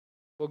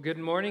Well, good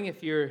morning.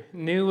 If you're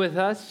new with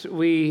us,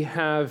 we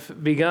have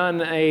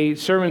begun a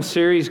sermon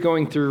series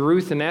going through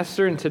Ruth and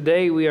Esther, and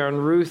today we are on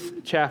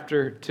Ruth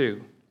chapter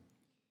 2.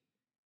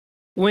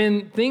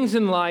 When things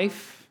in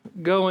life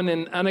go in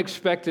an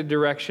unexpected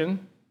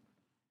direction,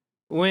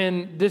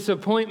 when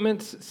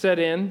disappointments set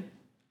in,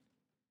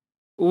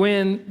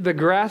 when the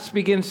grass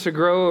begins to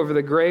grow over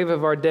the grave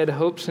of our dead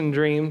hopes and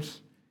dreams,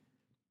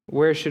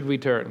 where should we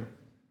turn?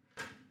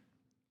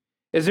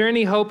 Is there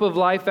any hope of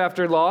life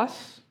after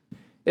loss?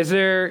 Is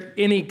there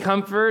any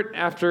comfort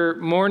after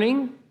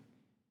mourning?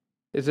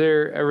 Is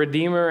there a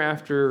redeemer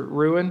after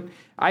ruin?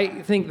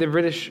 I think the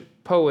British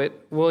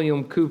poet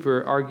William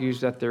Cowper argues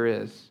that there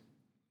is.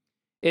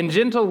 In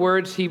gentle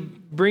words, he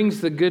brings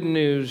the good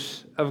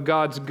news of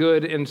God's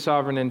good and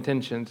sovereign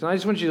intentions. And I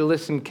just want you to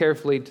listen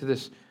carefully to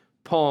this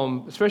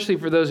poem, especially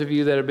for those of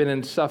you that have been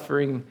in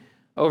suffering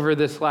over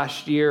this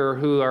last year or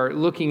who are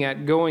looking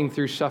at going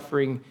through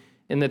suffering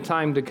in the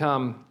time to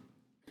come.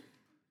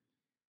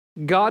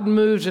 God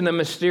moves in a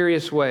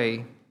mysterious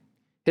way,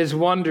 his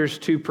wonders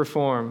to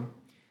perform.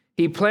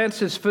 He plants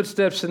his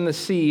footsteps in the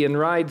sea and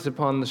rides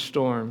upon the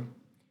storm.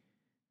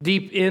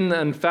 Deep in the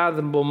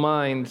unfathomable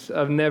minds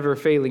of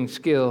never-failing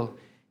skill,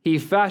 he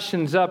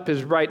fashions up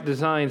his bright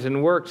designs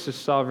and works his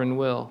sovereign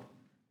will.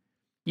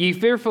 Ye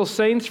fearful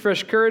saints,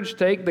 fresh courage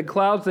take, the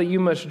clouds that you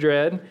must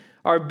dread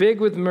are big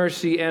with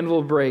mercy and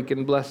will break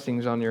in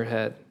blessings on your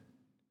head.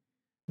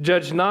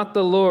 Judge not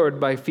the Lord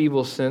by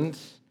feeble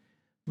sense,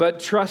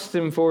 but trust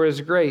him for his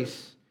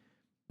grace.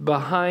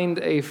 Behind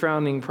a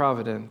frowning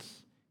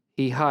providence,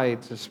 he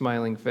hides a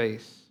smiling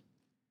face.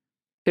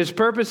 His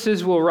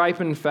purposes will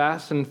ripen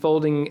fast,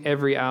 unfolding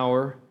every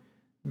hour.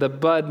 The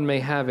bud may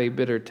have a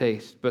bitter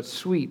taste, but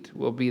sweet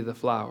will be the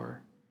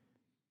flower.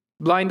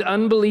 Blind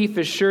unbelief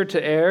is sure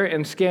to err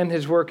and scan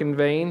his work in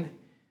vain.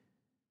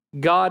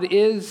 God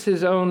is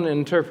his own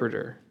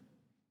interpreter,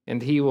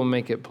 and he will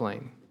make it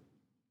plain.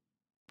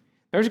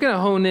 I'm just going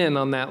to hone in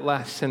on that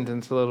last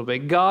sentence a little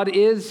bit. God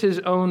is his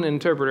own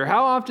interpreter.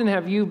 How often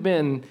have you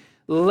been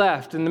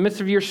left in the midst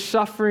of your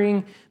suffering,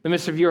 in the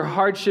midst of your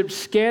hardship,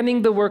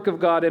 scanning the work of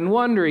God and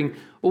wondering,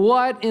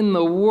 what in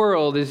the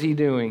world is he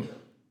doing?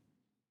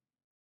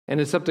 And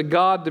it's up to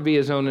God to be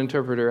his own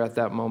interpreter at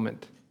that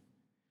moment.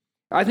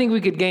 I think we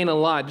could gain a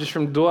lot just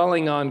from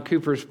dwelling on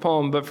Cowper's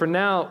poem, but for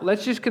now,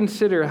 let's just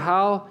consider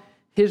how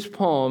his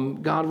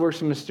poem, God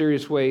Works in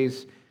Mysterious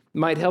Ways,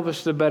 might help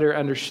us to better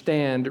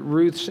understand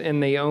Ruth's and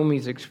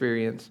Naomi's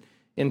experience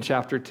in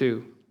chapter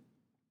 2.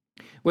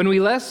 When we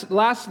last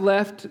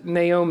left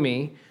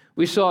Naomi,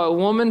 we saw a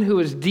woman who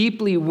was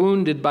deeply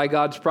wounded by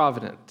God's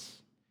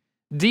providence,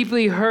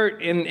 deeply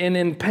hurt and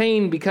in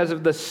pain because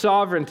of the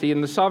sovereignty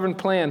and the sovereign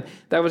plan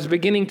that was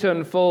beginning to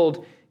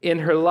unfold in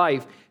her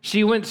life.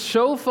 She went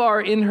so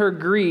far in her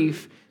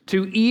grief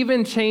to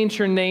even change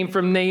her name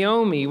from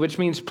Naomi, which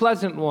means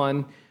pleasant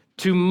one,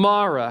 to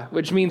Mara,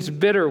 which means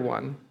bitter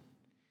one.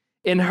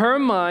 In her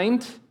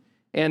mind,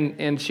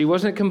 and she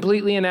wasn't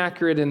completely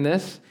inaccurate in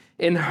this,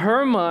 in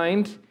her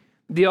mind,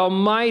 the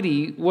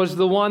Almighty was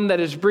the one that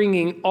is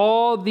bringing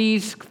all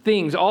these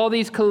things, all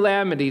these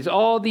calamities,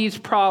 all these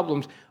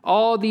problems,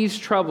 all these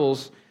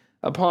troubles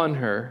upon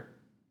her.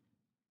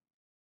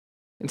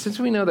 And since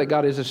we know that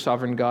God is a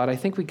sovereign God, I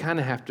think we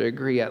kind of have to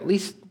agree, at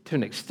least to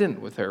an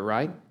extent, with her,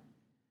 right? I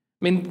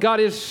mean,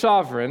 God is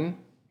sovereign,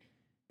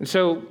 and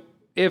so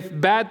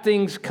if bad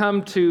things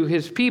come to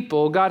his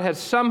people, God has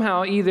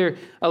somehow either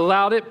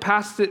allowed it,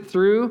 passed it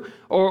through,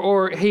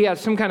 or he has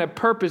some kind of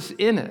purpose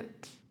in it.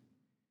 I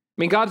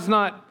mean, God's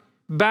not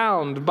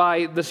bound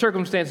by the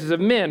circumstances of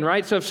men,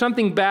 right? So if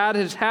something bad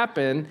has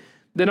happened,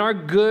 then our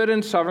good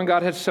and sovereign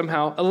God has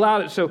somehow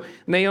allowed it. So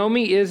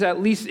Naomi is,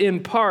 at least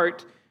in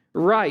part,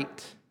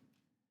 right.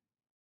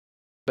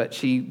 But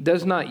she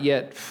does not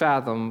yet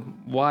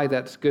fathom why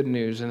that's good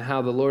news and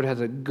how the Lord has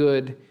a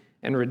good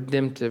and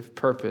redemptive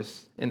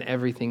purpose in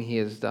everything he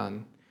has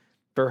done.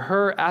 For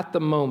her, at the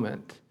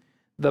moment,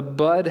 the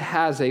bud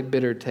has a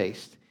bitter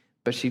taste,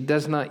 but she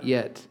does not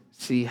yet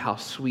see how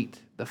sweet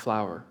the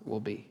flower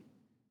will be.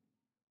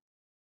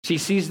 She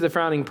sees the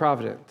frowning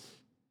providence,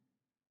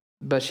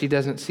 but she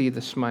doesn't see the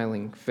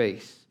smiling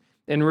face.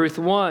 In Ruth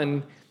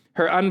 1,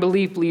 her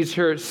unbelief leaves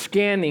her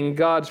scanning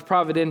God's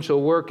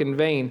providential work in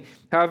vain.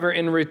 However,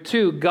 in Ruth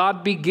 2,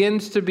 God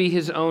begins to be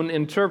his own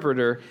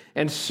interpreter,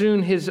 and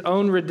soon his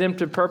own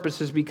redemptive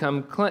purposes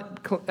become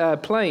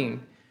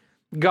plain.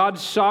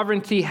 God's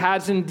sovereignty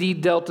has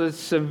indeed dealt a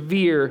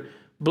severe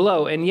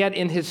blow, and yet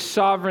in his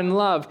sovereign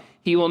love,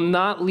 he will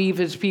not leave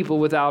his people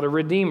without a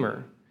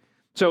redeemer.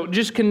 So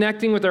just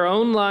connecting with our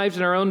own lives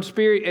and our own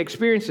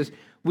experiences,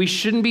 we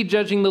shouldn't be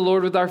judging the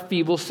Lord with our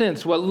feeble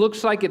sense. What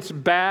looks like it's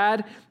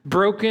bad,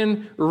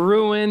 broken,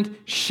 ruined,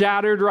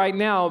 shattered right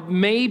now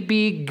may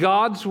be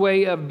God's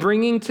way of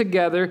bringing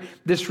together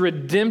this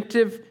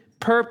redemptive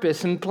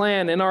purpose and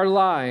plan in our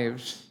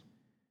lives.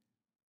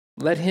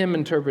 Let him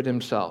interpret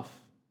himself.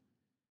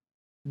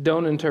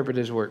 Don't interpret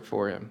his work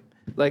for him.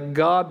 Let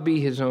God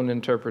be his own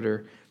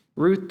interpreter.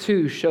 Ruth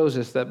 2 shows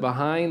us that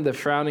behind the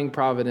frowning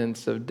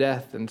providence of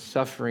death and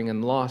suffering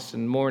and loss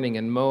and mourning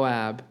and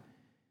Moab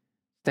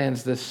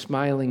stands the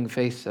smiling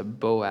face of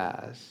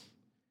Boaz,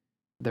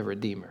 the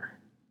Redeemer.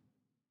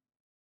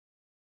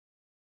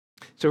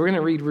 So we're going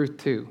to read Ruth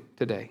 2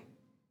 today,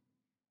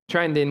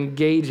 trying to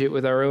engage it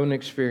with our own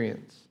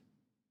experience.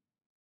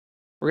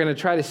 We're going to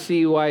try to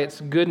see why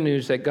it's good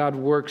news that God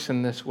works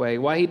in this way,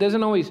 why he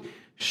doesn't always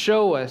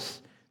show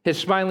us his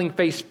smiling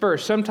face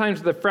first.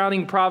 Sometimes the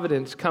frowning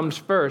providence comes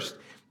first,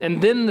 and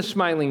then the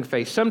smiling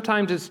face.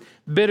 Sometimes it's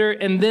bitter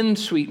and then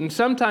sweet. And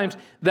sometimes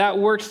that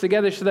works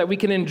together so that we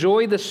can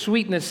enjoy the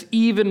sweetness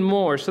even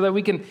more, so that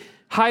we can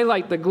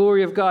highlight the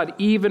glory of God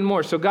even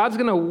more. So God's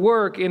going to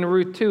work in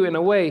Ruth 2 in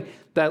a way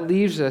that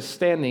leaves us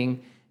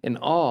standing in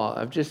awe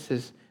of just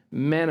his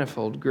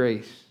manifold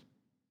grace.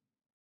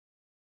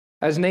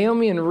 As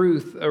Naomi and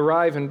Ruth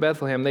arrive in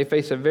Bethlehem, they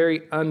face a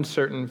very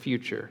uncertain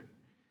future.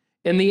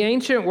 In the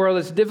ancient world,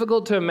 it's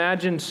difficult to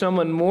imagine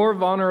someone more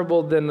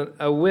vulnerable than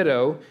a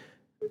widow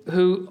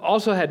who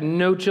also had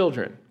no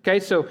children. Okay,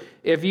 so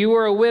if you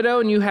were a widow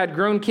and you had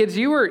grown kids,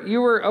 you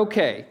were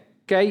okay.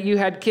 Okay, you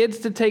had kids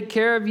to take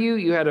care of you,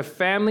 you had a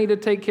family to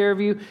take care of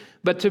you,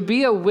 but to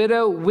be a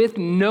widow with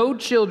no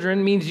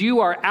children means you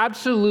are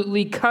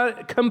absolutely,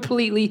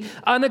 completely,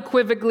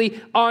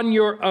 unequivocally on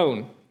your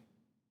own.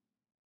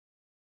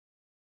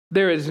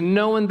 There is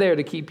no one there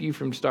to keep you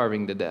from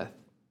starving to death.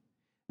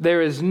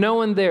 There is no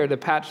one there to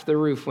patch the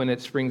roof when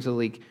it springs a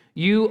leak.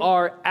 You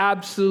are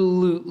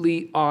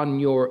absolutely on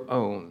your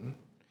own.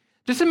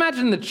 Just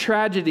imagine the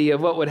tragedy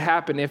of what would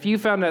happen if you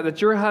found out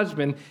that your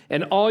husband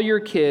and all your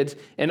kids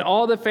and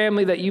all the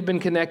family that you've been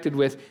connected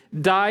with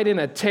died in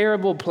a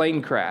terrible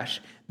plane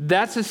crash.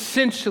 That's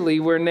essentially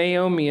where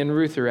Naomi and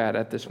Ruth are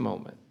at this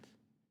moment.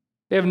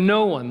 They have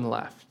no one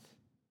left.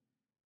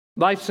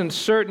 Life's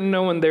uncertain,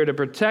 no one there to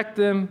protect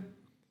them.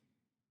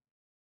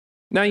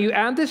 Now you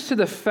add this to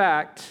the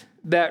fact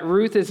that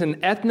Ruth is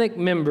an ethnic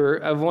member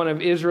of one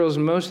of Israel's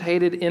most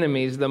hated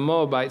enemies, the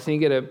Moabites, and you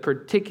get a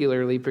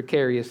particularly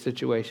precarious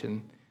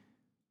situation.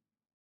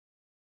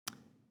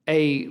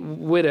 A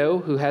widow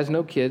who has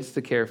no kids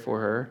to care for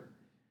her,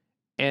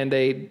 and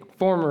a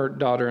former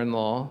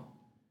daughter-in-law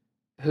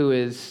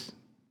who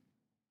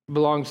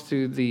belongs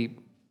to the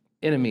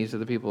enemies of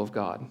the people of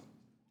God.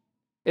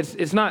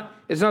 It's not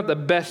the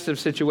best of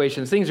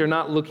situations. Things are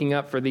not looking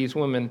up for these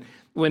women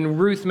when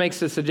Ruth makes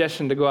the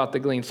suggestion to go out to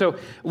glean. So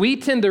we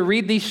tend to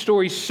read these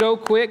stories so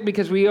quick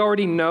because we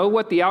already know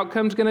what the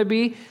outcome's going to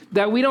be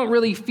that we don't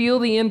really feel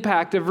the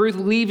impact of Ruth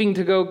leaving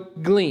to go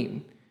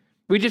glean.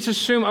 We just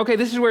assume, okay,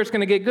 this is where it's going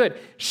to get good.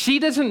 She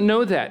doesn't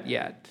know that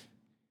yet.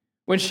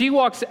 When she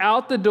walks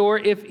out the door,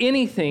 if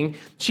anything,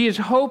 she is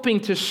hoping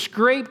to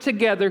scrape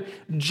together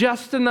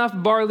just enough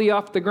barley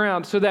off the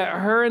ground so that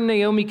her and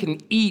Naomi can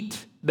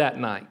eat that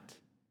night.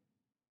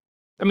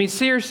 I mean,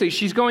 seriously,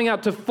 she's going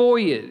out to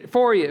forage.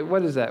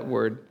 What is that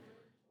word?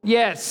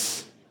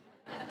 Yes,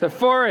 to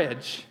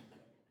forage.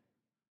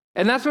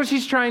 And that's what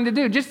she's trying to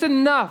do. Just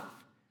enough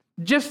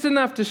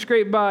to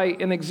scrape by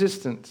an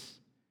existence.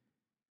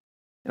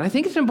 And I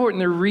think it's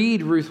important to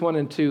read Ruth 1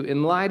 and 2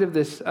 in light of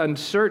this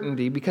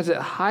uncertainty because it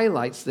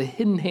highlights the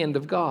hidden hand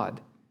of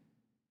God.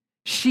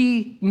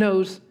 She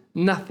knows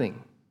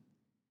nothing.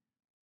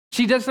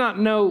 She does not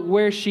know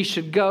where she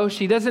should go.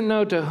 She doesn't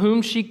know to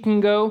whom she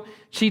can go.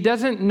 She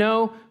doesn't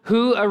know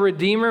who a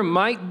redeemer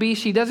might be.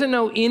 She doesn't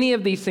know any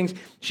of these things.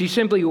 She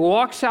simply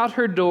walks out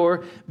her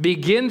door,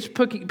 begins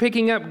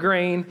picking up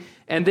grain,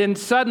 and then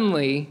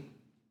suddenly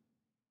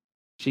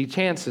she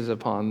chances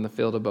upon the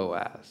field of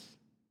Boaz.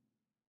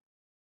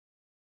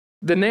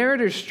 The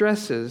narrator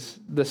stresses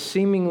the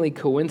seemingly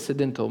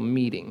coincidental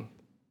meeting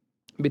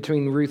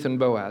between Ruth and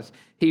Boaz.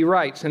 He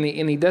writes, and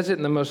he does it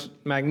in the most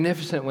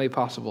magnificent way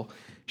possible.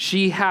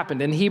 She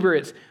happened. In Hebrew,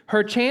 it's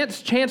her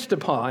chanced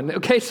upon.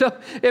 Okay, so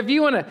if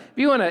you want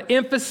to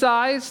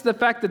emphasize the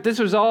fact that this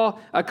was all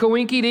a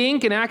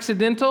coinky-dink and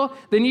accidental,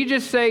 then you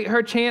just say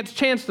her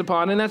chanced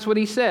upon, and that's what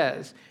he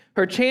says.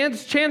 Her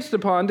chanced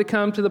upon to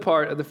come to the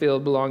part of the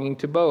field belonging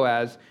to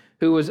Boaz,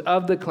 who was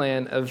of the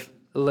clan of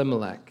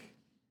Elimelech.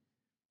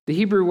 The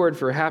Hebrew word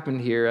for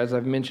happened here, as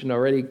I've mentioned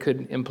already,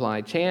 could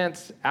imply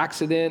chance,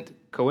 accident,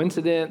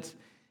 coincidence.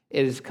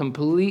 It is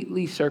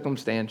completely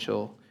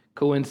circumstantial,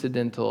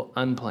 coincidental,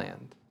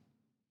 unplanned.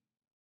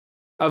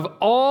 Of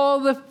all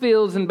the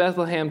fields in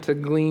Bethlehem to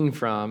glean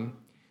from,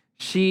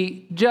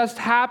 she just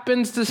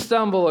happens to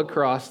stumble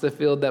across the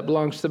field that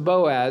belongs to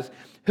Boaz,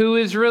 who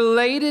is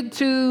related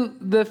to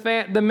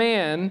the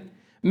man,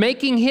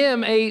 making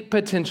him a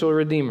potential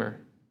redeemer.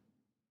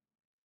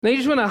 Now, you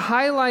just want to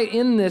highlight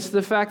in this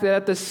the fact that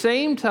at the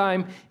same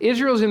time,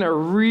 Israel's in a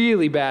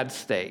really bad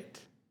state.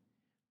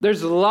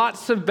 There's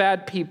lots of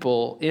bad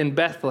people in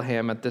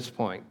Bethlehem at this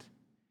point.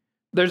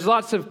 There's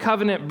lots of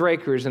covenant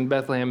breakers in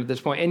Bethlehem at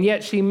this point, and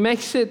yet she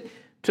makes it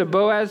to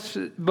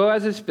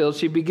Boaz's field.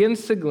 She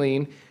begins to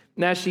glean.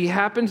 Now she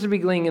happens to be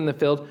gleaning in the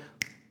field.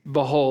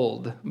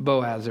 Behold,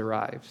 Boaz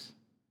arrives.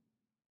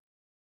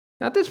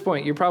 Now, at this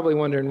point, you're probably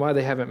wondering why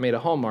they haven't made a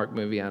Hallmark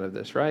movie out of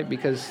this, right?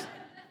 Because,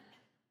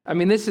 I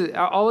mean, this is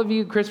all of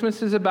you,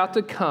 Christmas is about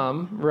to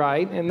come,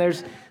 right? And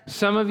there's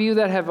some of you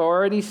that have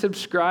already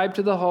subscribed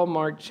to the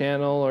Hallmark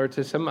Channel or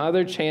to some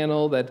other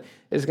channel that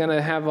is going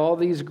to have all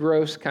these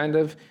gross kind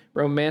of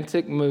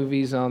romantic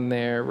movies on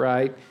there,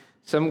 right?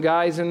 Some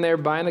guy's in there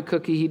buying a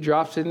cookie, he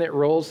drops it and it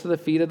rolls to the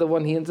feet of the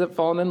one he ends up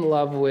falling in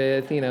love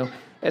with,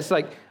 It's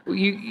like,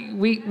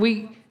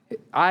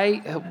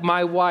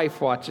 my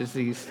wife watches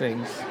these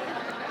things.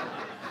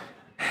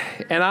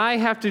 And I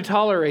have to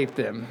tolerate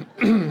them.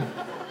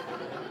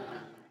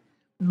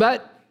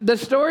 But the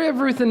story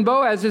of Ruth and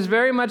Boaz is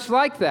very much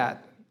like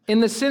that, in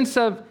the sense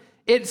of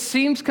it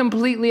seems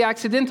completely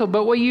accidental,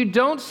 but what you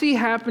don't see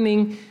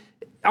happening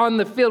on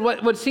the field,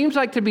 what seems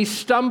like to be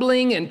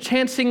stumbling and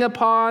chancing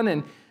upon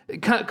and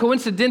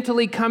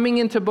coincidentally coming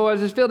into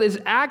Boaz's field is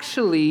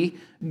actually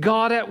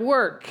God at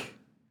work.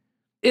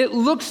 It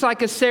looks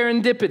like a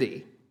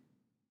serendipity,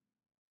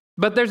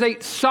 but there's a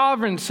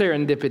sovereign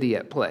serendipity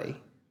at play.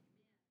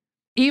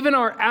 Even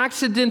our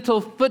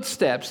accidental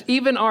footsteps,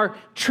 even our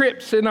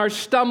trips and our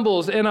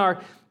stumbles and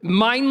our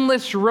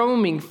mindless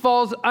roaming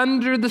falls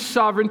under the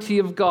sovereignty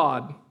of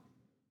God.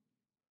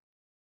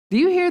 Do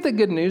you hear the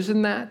good news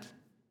in that?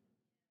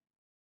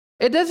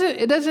 It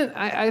doesn't,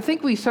 I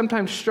think we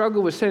sometimes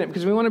struggle with sin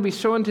because we want to be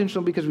so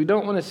intentional because we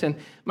don't want to sin.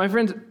 My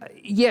friends,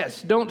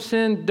 yes, don't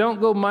sin, don't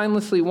go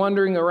mindlessly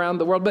wandering around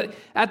the world. But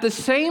at the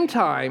same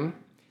time,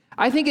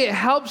 I think it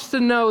helps to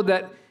know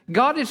that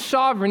God is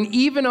sovereign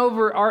even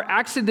over our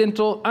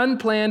accidental,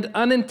 unplanned,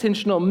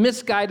 unintentional,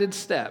 misguided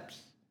steps.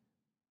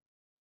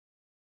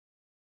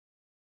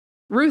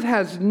 Ruth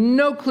has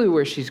no clue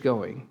where she's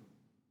going,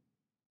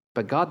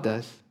 but God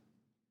does.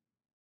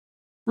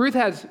 Ruth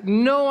has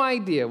no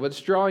idea what's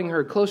drawing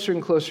her closer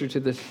and closer to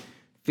this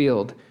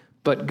field,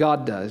 but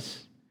God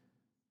does.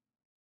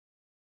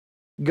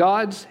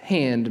 God's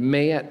hand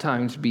may at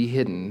times be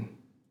hidden.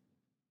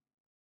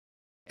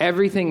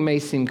 Everything may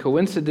seem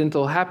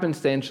coincidental,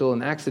 happenstantial,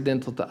 and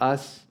accidental to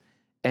us,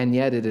 and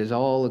yet it is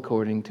all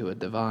according to a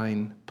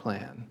divine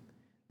plan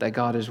that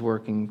God is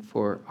working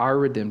for our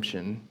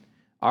redemption,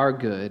 our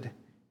good,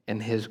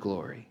 and His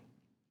glory.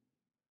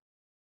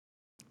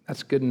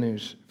 That's good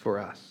news for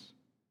us.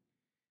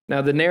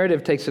 Now, the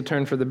narrative takes a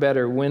turn for the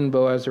better when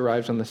Boaz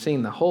arrives on the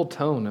scene. The whole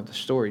tone of the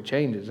story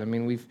changes. I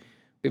mean, we've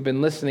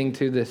been listening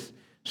to this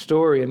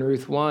story in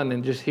Ruth 1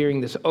 and just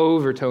hearing this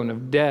overtone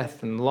of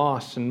death and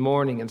loss and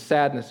mourning and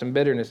sadness and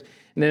bitterness.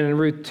 And then in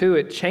Ruth 2,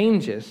 it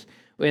changes.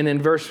 And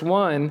in verse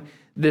 1,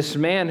 this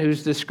man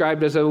who's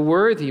described as a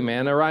worthy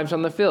man arrives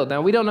on the field.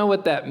 Now, we don't know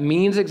what that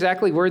means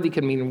exactly. Worthy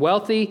can mean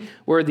wealthy.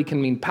 Worthy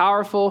can mean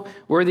powerful.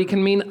 Worthy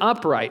can mean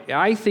upright.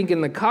 I think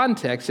in the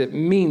context, it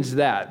means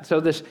that. So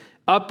this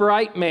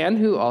upright man,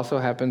 who also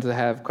happens to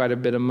have quite a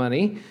bit of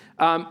money,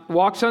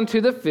 walks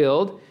onto the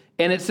field,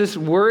 and it's this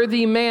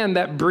worthy man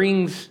that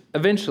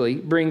eventually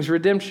brings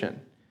redemption.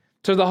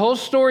 So the whole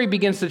story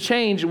begins to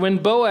change when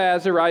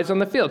Boaz arrives on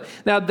the field.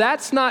 Now,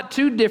 that's not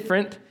too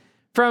different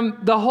from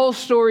the whole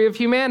story of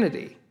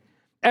humanity.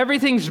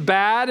 Everything's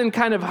bad and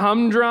kind of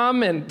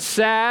humdrum and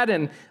sad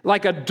and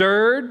like a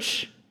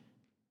dirge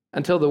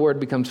until the Word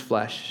becomes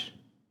flesh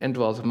and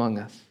dwells among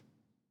us.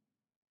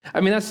 I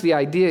mean, that's the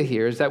idea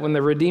here, is that when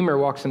the Redeemer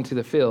walks into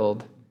the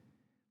field,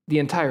 the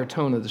entire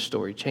tone of the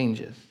story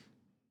changes.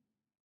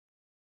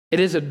 It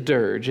is a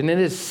dirge, and it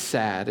is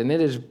sad, and it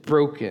is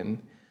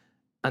broken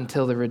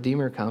until the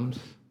Redeemer comes.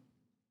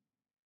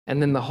 And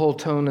then the whole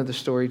tone of the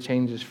story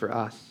changes for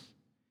us.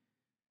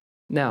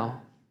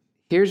 Now,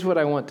 here's what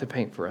I want to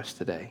paint for us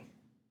today.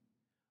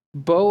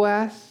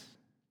 Boaz,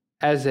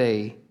 as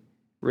a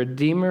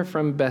Redeemer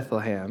from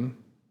Bethlehem,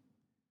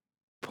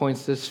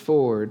 points us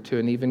forward to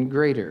an even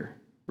greater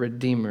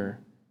Redeemer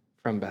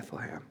from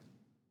Bethlehem.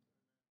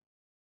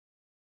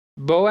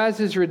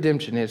 Boaz's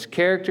redemption, his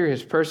character,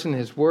 his person,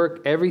 his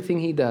work, everything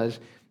he does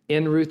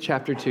in Ruth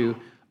chapter 2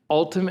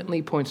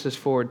 ultimately points us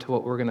forward to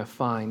what we're going to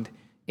find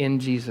in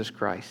Jesus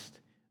Christ,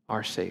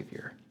 our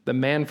Savior, the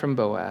man from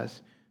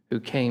Boaz who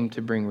came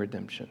to bring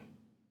redemption.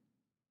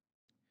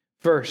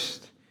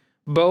 First,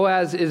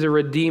 Boaz is a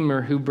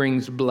redeemer who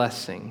brings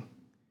blessing.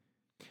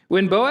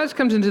 When Boaz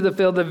comes into the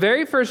field, the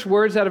very first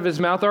words out of his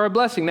mouth are a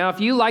blessing. Now, if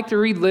you like to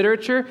read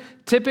literature,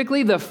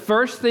 typically the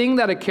first thing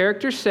that a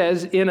character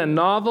says in a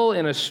novel,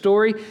 in a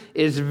story,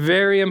 is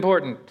very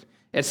important.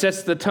 It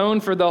sets the tone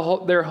for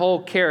their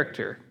whole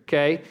character,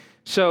 okay?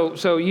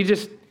 So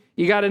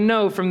you got to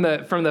know from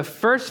the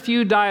first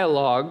few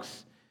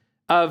dialogues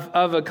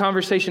of a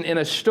conversation in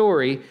a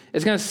story,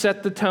 it's going to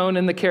set the tone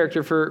and the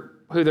character for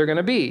who they're going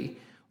to be.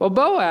 Well,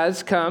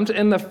 Boaz comes,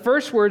 and the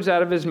first words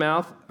out of his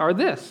mouth are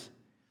this: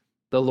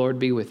 "The Lord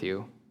be with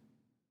you."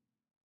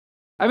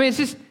 I mean, it's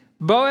just,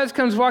 Boaz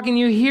comes walking,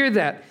 you hear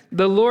that,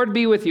 "The Lord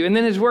be with you." And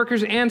then his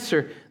workers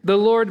answer, "The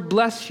Lord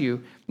bless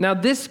you." Now,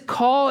 this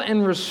call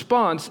and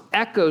response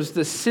echoes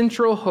the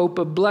central hope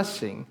of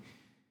blessing,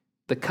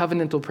 the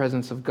covenantal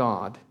presence of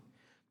God.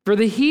 For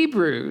the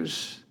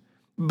Hebrews,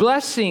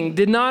 blessing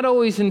did not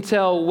always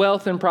entail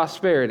wealth and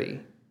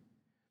prosperity.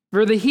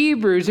 For the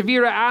Hebrews, if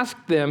you were to ask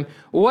them,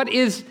 what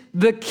is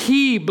the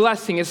key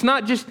blessing? It's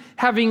not just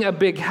having a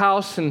big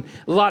house and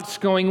lots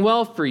going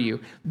well for you.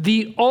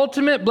 The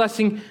ultimate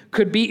blessing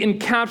could be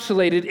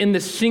encapsulated in the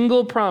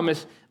single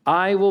promise,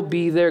 I will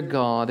be their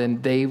God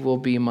and they will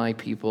be my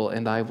people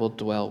and I will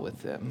dwell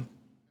with them.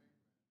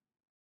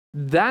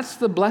 That's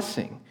the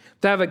blessing.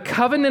 To have a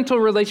covenantal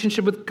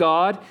relationship with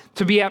God,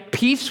 to be at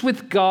peace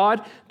with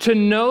God, to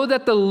know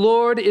that the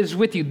Lord is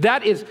with you.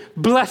 That is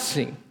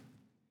blessing.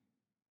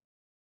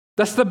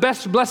 That's the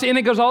best blessing. And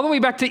it goes all the way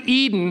back to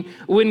Eden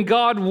when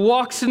God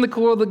walks in the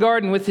cool of the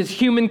garden with his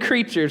human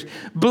creatures.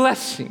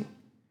 Blessing.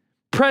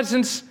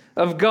 Presence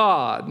of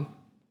God.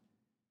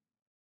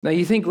 Now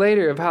you think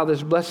later of how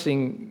this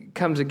blessing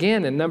comes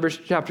again in Numbers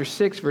chapter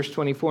 6, verse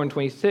 24 and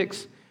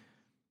 26.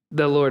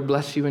 The Lord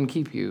bless you and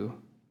keep you.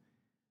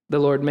 The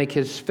Lord make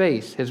his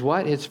face, his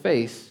what? His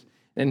face.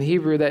 In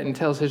Hebrew, that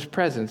entails his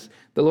presence.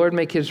 The Lord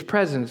make his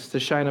presence to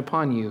shine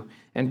upon you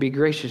and be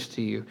gracious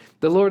to you.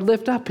 The Lord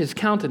lift up his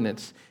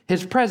countenance,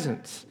 his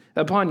presence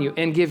upon you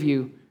and give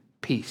you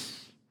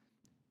peace.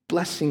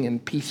 Blessing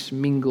and peace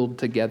mingled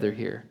together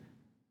here.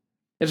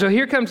 And so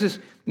here comes this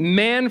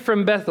man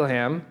from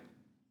Bethlehem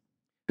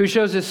who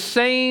shows the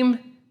same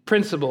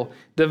principle.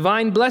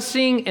 Divine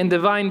blessing and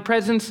divine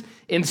presence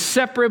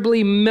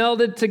inseparably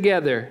melded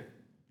together.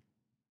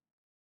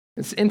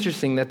 It's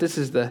interesting that this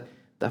is the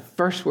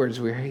first words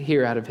we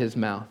hear out of his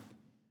mouth.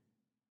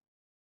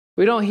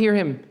 We don't hear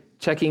him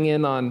checking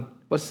in on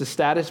what's the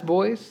status,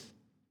 boys?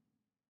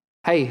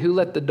 Hey, who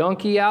let the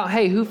donkey out?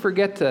 Hey, who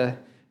forgot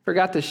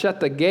to shut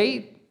the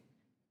gate?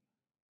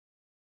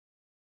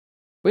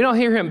 We don't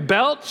hear him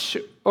belch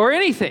or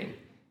anything.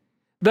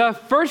 The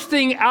first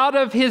thing out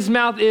of his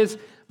mouth is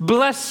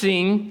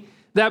blessing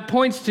that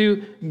points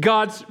to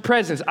God's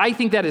presence. I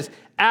think that is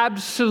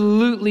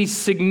absolutely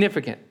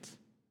significant.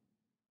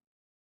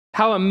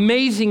 How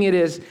amazing it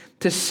is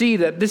to see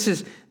that this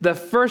is the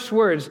first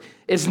words.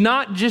 It's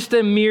not just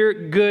a mere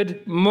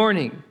good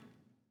morning.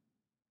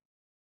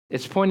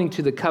 It's pointing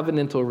to the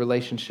covenantal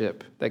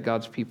relationship that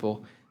God's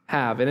people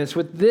have. And it's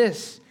with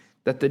this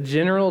that the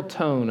general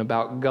tone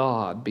about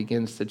God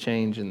begins to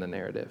change in the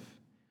narrative.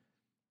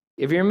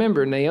 If you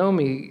remember,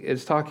 Naomi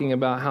is talking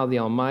about how the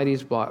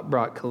Almighty's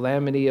brought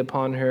calamity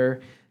upon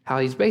her, how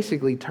he's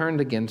basically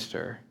turned against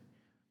her.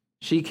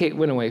 She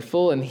went away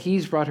full and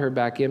he's brought her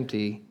back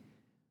empty.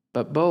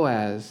 But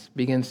Boaz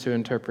begins to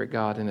interpret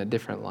God in a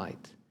different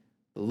light.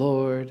 The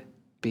Lord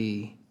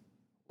be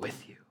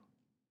with you.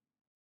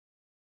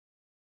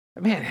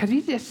 Man, have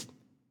you just...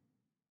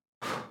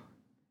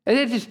 And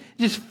it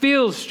just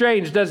feels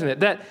strange, doesn't it?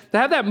 That to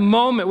have that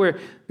moment where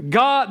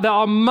God, the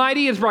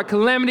Almighty, has brought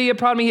calamity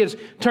upon me. He has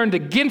turned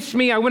against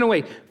me. I went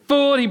away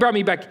full, and he brought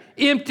me back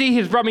empty. He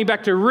has brought me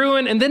back to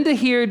ruin. And then to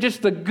hear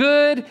just the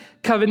good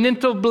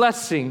covenantal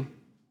blessing.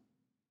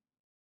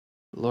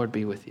 The Lord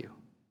be with you.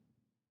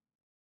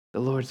 The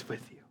Lord's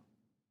with you.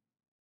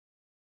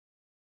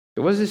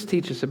 So what does this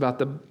teach us about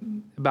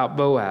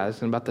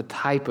Boaz and about the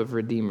type of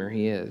redeemer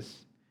he is?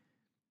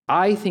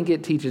 I think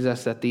it teaches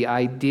us that the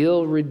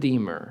ideal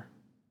redeemer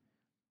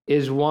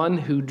is one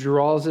who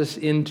draws us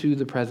into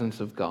the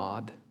presence of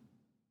God.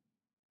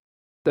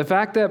 The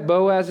fact that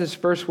Boaz's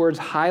first words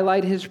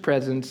highlight his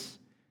presence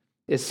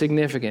is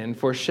significant and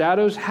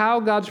foreshadows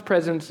how God's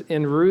presence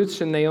in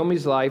Ruth's and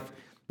Naomi's life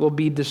will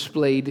be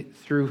displayed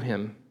through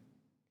him.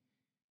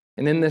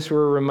 And in this,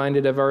 we're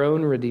reminded of our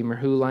own Redeemer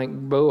who, like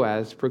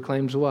Boaz,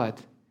 proclaims what?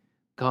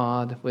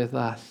 God with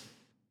us.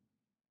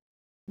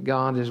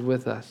 God is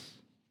with us.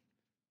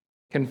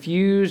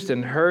 Confused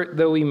and hurt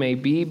though we may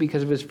be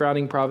because of his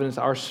frowning providence,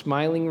 our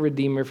smiling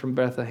Redeemer from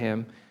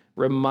Bethlehem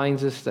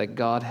reminds us that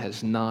God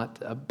has not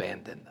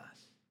abandoned us.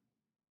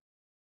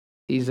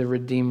 He's a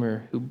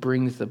Redeemer who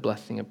brings the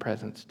blessing of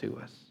presence to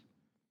us.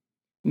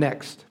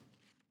 Next,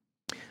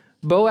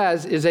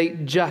 Boaz is a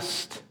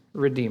just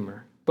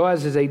Redeemer.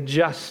 Boaz is a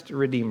just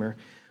redeemer.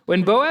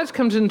 When Boaz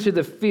comes into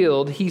the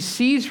field, he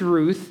sees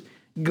Ruth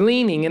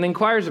gleaning and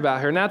inquires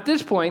about her. Now, at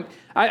this point,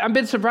 I've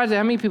been surprised at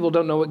how many people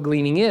don't know what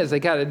gleaning is. They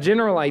got a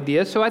general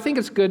idea, so I think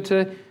it's good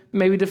to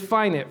maybe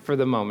define it for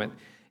the moment.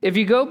 If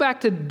you go back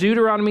to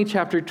Deuteronomy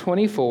chapter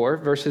 24,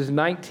 verses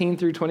 19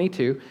 through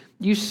 22,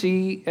 you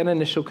see an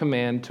initial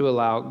command to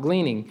allow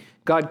gleaning.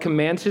 God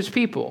commands his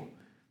people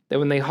that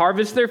when they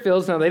harvest their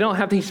fields, now they don't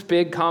have these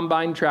big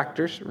combine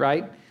tractors,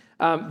 right?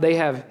 They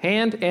have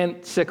hand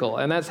and sickle,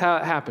 and that's how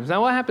it happens.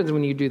 Now, what happens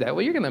when you do that?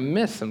 Well, you're going to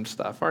miss some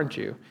stuff, aren't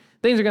you?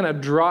 Things are going to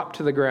drop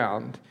to the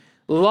ground.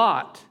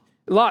 Lots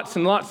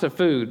and lots of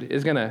food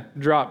is going to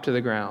drop to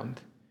the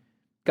ground.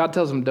 God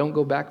tells them, don't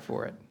go back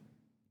for it.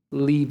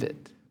 Leave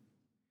it.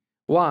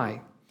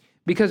 Why?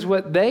 Because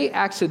what they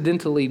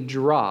accidentally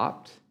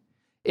dropped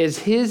is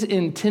his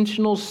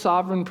intentional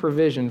sovereign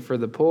provision for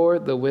the poor,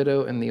 the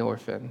widow, and the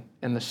orphan,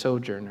 and the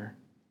sojourner.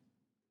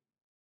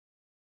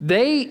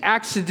 They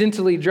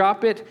accidentally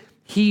drop it.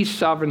 He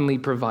sovereignly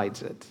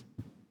provides it.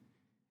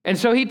 And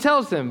so he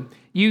tells them,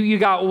 you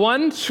got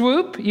one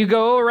swoop, you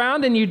go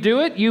around and you do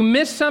it, you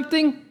miss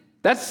something,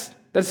 that's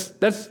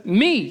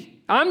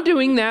me. I'm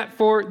doing that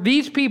for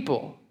these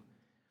people.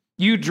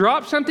 You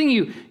drop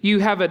something, you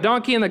have a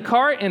donkey in the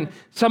cart and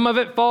some of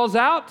it falls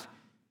out,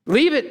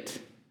 leave it.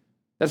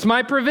 That's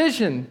my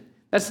provision.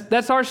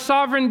 That's our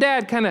sovereign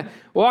dad kind of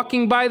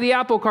walking by the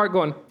apple cart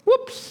going,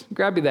 whoops,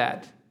 grab you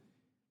that.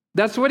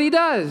 That's what he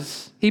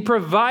does. He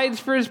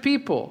provides for his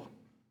people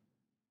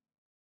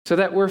so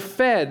that we're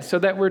fed, so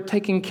that we're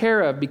taken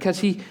care of because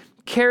he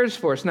cares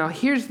for us. Now,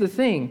 here's the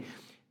thing.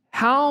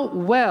 How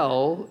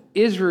well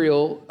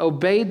Israel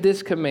obeyed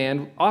this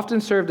command often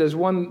served as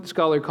one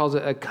scholar calls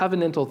it a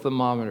covenantal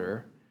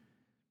thermometer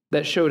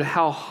that showed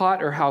how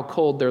hot or how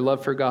cold their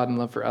love for God and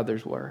love for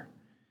others were.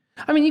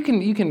 I mean,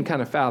 you can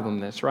kind of fathom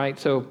this, right?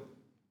 So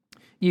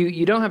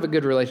you don't have a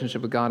good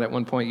relationship with God at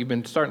one point. You've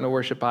been starting to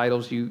worship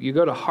idols. You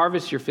go to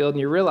harvest your field and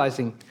you're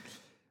realizing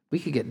we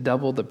could get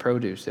double the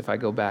produce if I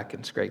go back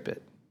and scrape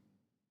it.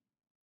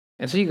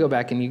 And so you go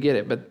back and you get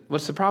it. But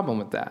what's the problem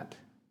with that?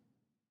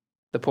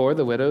 The poor,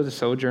 the widow, the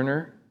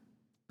sojourner,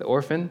 the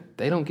orphan,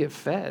 they don't get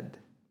fed.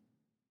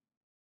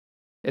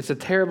 It's a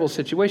terrible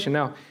situation.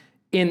 Now,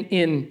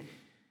 according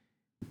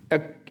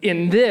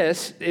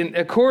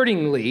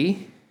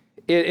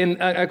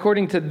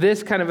to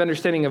this kind of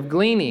understanding of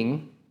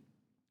gleaning's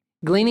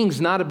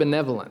not a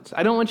benevolence.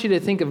 I don't want you to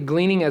think of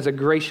gleaning as a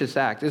gracious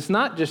act. It's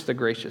not just a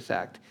gracious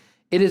act.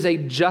 It is a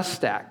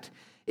just act.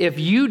 If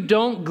you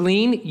don't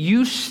glean,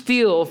 you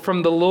steal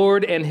from the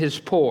Lord and his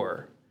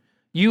poor.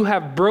 You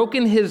have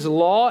broken his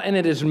law, and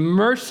it is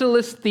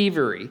merciless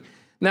thievery.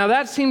 Now,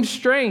 that seems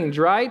strange,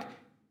 right?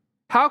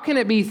 How can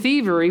it be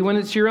thievery when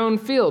it's your own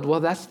field? Well,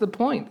 that's the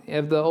point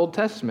of the Old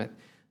Testament.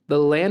 The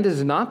land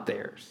is not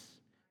theirs.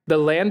 The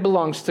land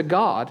belongs to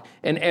God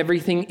and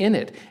everything in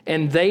it,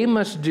 and they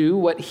must do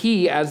what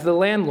he, as the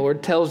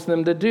landlord, tells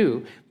them to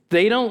do.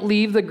 They don't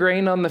leave the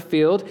grain on the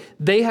field.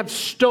 They have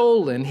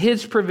stolen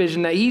his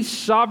provision that he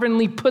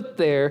sovereignly put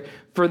there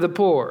for the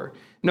poor.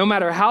 No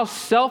matter how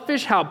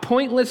selfish, how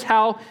pointless,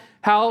 how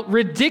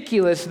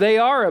ridiculous they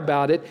are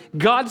about it,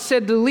 God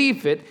said to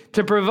leave it,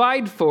 to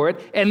provide for it,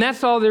 and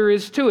that's all there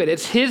is to it.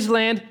 It's his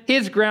land,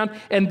 his ground,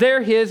 and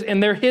they're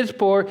his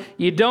poor.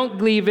 You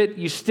don't leave it,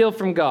 you steal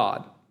from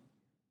God.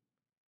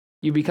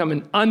 You become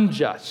an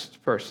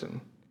unjust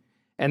person.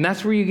 And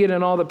that's where you get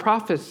in all the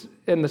prophets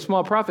and the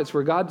small prophets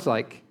where God's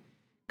like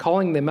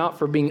calling them out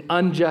for being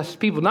unjust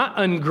people, not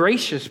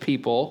ungracious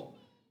people,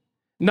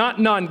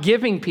 not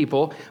non-giving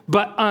people,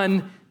 but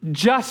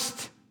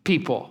unjust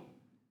people.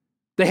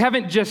 They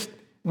haven't just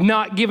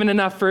not given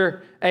enough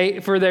for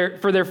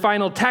their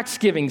final tax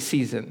giving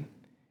season.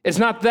 It's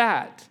not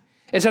that.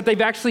 It's that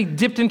they've actually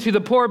dipped into the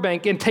poor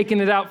bank and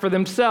taken it out for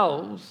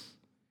themselves.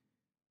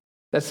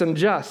 That's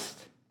unjust.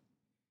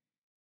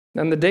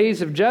 In the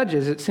days of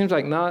Judges, it seems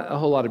like not a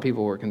whole lot of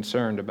people were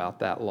concerned about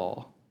that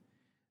law.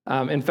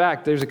 In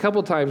fact, there's a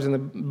couple times in the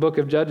book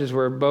of Judges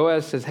where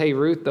Boaz says, hey,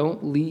 Ruth,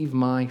 don't leave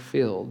my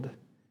field.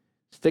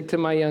 Stick to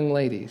my young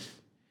ladies.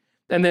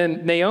 And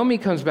then Naomi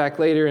comes back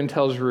later and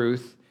tells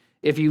Ruth,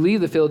 if you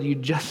leave the field, you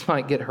just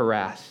might get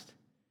harassed.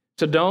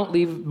 So don't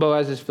leave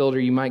Boaz's field or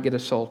you might get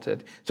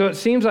assaulted. So it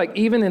seems like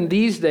even in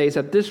these days,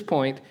 at this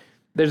point,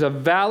 there's a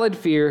valid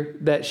fear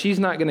that she's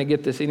not going to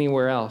get this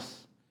anywhere else.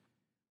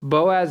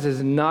 Boaz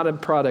is not a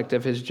product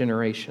of his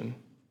generation.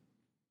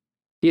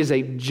 He is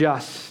a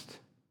just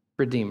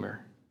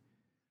redeemer.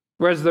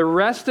 Whereas the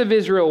rest of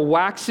Israel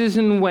waxes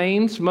and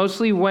wanes,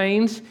 mostly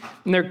wanes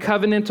in their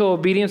covenantal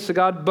obedience to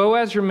God,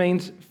 Boaz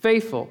remains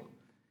faithful.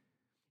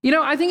 You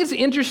know, I think it's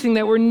interesting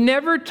that we're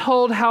never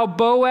told how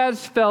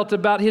Boaz felt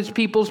about his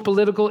people's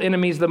political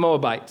enemies, the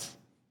Moabites.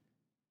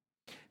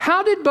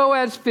 How did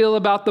Boaz feel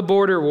about the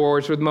border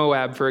wars with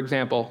Moab, for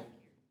example?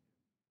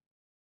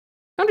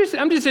 I'm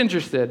just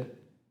interested.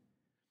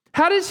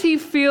 How does he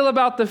feel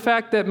about the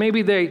fact that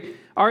maybe they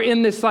are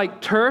in this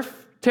like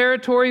turf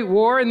territory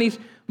war and these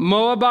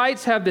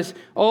Moabites have this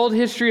old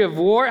history of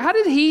war? How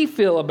did he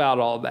feel about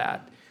all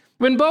that?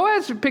 When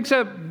Boaz picks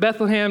up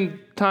Bethlehem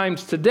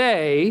Times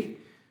today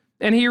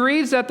and he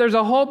reads that there's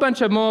a whole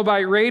bunch of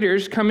Moabite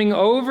raiders coming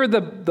over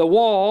the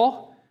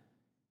wall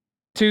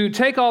to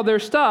take all their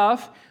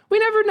stuff, we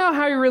never know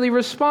how he really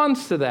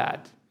responds to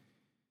that.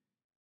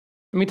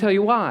 Let me tell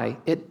you why.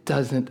 It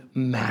doesn't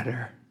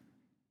matter.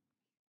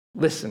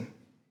 Listen,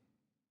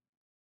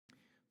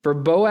 for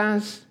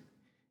Boaz,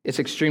 it's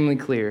extremely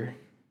clear.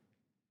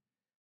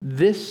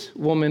 This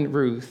woman,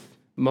 Ruth,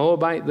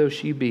 Moabite though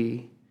she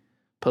be,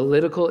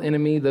 political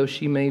enemy though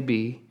she may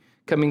be,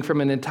 coming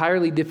from an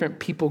entirely different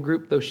people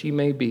group though she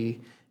may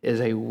be, is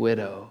a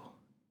widow.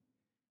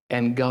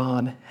 And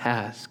God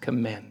has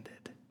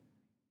commanded.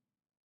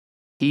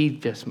 He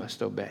just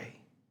must obey.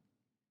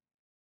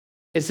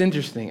 It's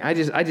interesting.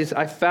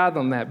 I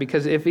fathom that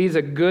because if he's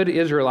a good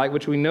Israelite,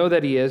 which we know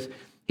that he is,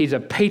 he's a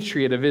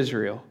patriot of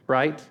Israel,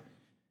 right?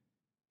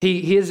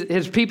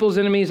 His people's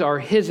enemies are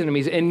his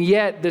enemies. And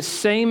yet the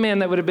same man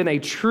that would have been a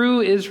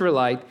true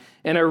Israelite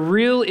and a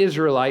real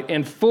Israelite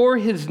and for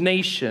his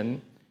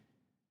nation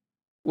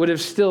would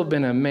have still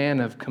been a man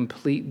of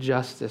complete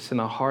justice and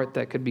a heart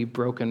that could be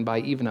broken by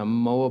even a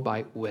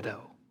Moabite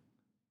widow.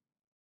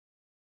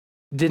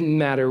 Didn't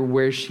matter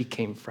where she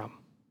came from.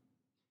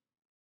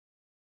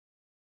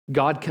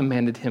 God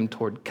commanded him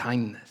toward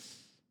kindness.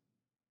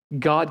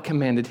 God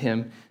commanded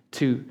him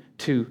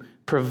to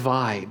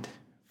provide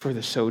for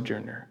the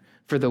sojourner,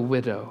 for the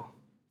widow,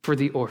 for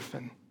the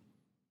orphan.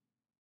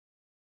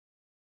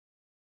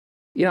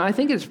 I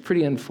think it's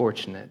pretty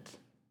unfortunate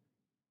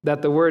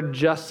that the word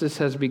justice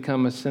has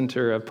become a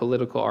center of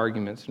political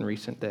arguments in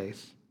recent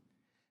days.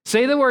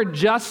 Say the word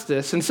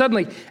justice, and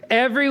suddenly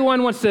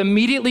everyone wants to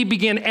immediately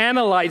begin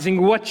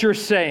analyzing what you're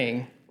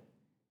saying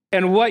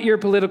and what your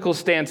political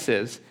stance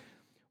is.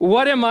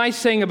 What am I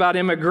saying about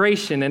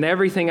immigration and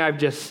everything I've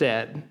just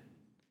said?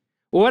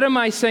 What am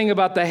I saying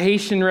about the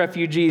Haitian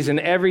refugees and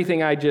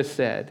everything I just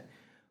said?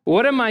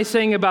 What am I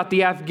saying about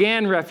the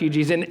Afghan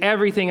refugees and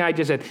everything I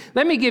just said?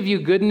 Let me give you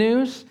good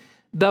news.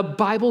 The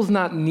Bible's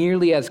not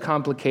nearly as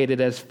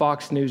complicated as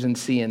Fox News and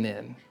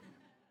CNN.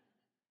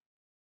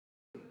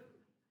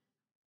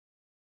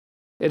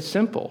 It's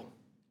simple.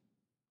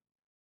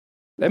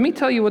 Let me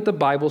tell you what the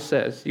Bible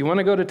says. You want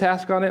to go to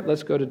task on it?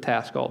 Let's go to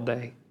task all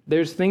day.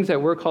 There's things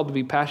that we're called to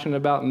be passionate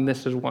about, and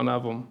this is one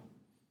of them.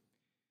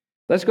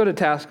 Let's go to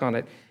task on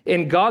it.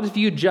 In God's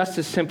view,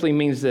 justice simply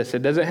means this.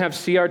 It doesn't have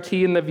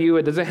CRT in the view.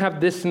 It doesn't have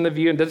this in the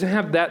view. It doesn't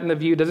have that in the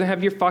view. It doesn't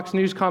have your Fox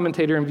News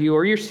commentator in view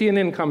or your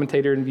CNN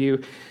commentator in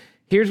view.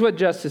 Here's what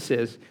justice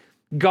is.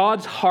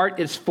 God's heart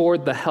is for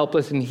the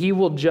helpless, and he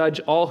will judge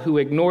all who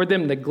ignore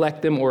them,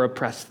 neglect them, or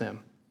oppress them.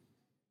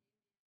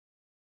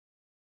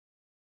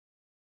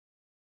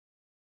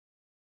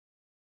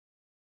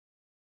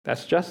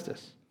 That's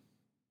justice.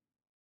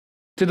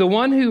 To the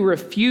one who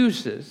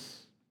refuses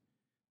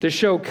to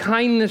show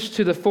kindness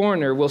to the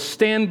foreigner will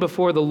stand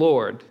before the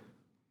Lord,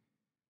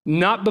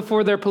 not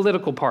before their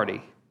political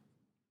party.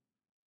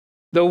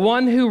 The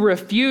one who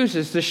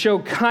refuses to show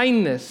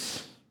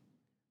kindness,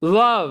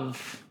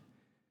 love,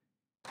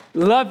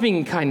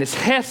 loving kindness,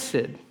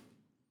 hesed,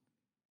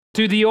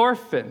 to the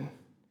orphan,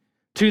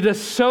 to the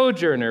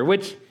sojourner,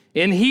 which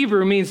in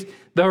Hebrew means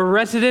the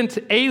resident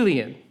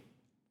alien.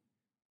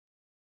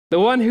 The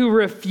one who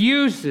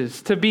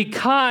refuses to be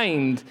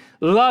kind,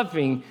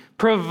 loving,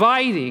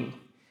 providing,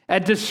 a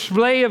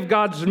display of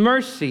God's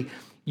mercy.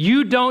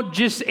 You don't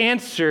just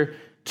answer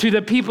to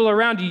the people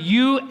around you.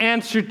 You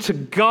answer to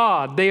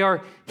God. They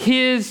are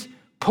his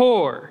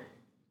poor.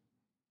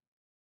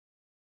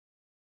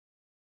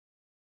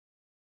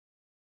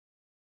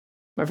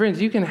 My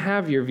friends, you can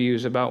have your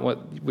views about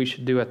what we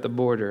should do at the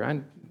border.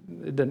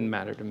 It doesn't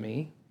matter to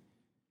me.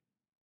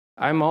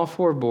 I'm all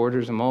for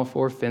borders. I'm all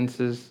for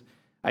fences.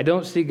 I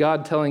don't see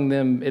God telling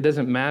them it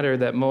doesn't matter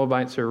that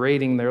Moabites are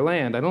raiding their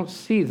land. I don't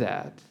see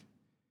that.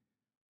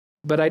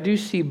 But I do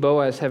see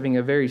Boaz having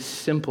a very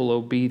simple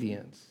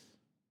obedience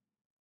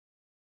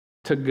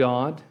to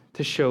God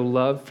to show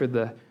love for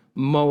the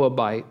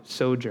Moabite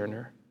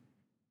sojourner.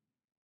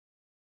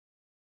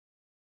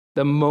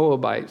 The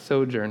Moabite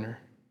sojourner.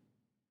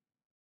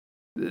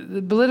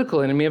 The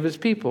political enemy of his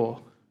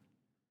people.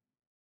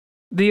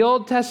 The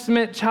Old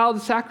Testament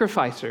child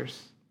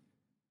sacrificers.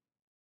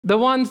 The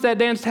ones that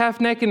danced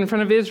half naked in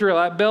front of Israel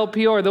at Baal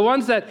Peor. The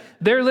ones that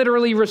they're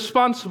literally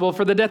responsible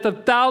for the death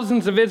of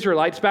thousands of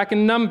Israelites back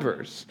in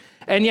Numbers.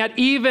 And yet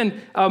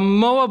even a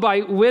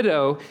Moabite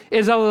widow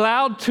is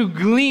allowed to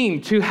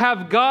glean, to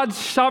have God's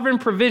sovereign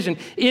provision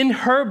in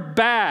her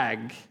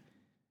bag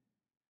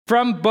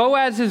from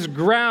Boaz's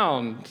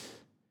ground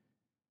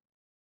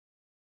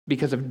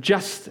because of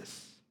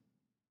justice.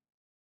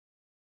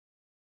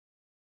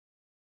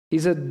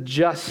 He's a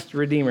just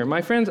redeemer.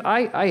 My friends,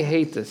 I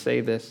hate to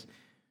say this,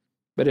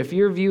 but if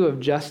your view of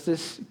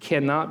justice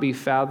cannot be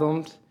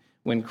fathomed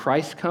when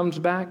Christ comes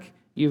back,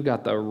 you've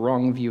got the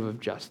wrong view of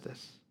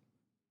justice.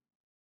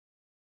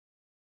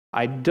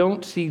 I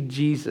don't see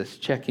Jesus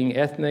checking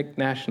ethnic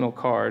national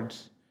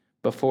cards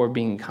before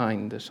being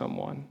kind to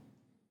someone,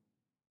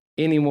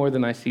 any more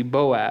than I see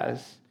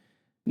Boaz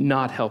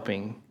not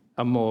helping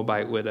a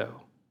Moabite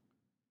widow.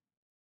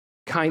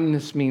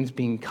 Kindness means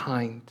being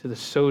kind to the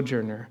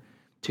sojourner,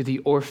 to the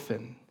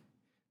orphan,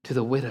 to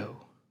the widow.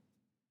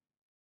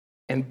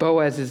 And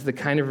Boaz is the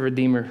kind of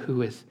redeemer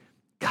who is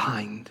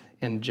kind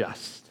and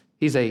just.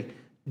 He's a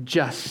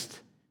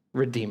just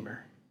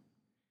redeemer.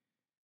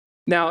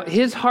 Now,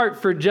 his heart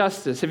for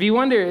justice, if you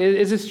wonder,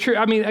 is this true?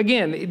 I mean,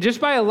 again,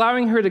 just by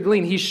allowing her to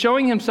glean, he's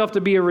showing himself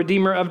to be a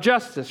redeemer of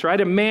justice, right?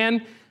 A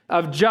man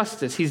of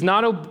justice. He's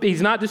not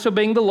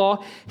disobeying the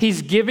law.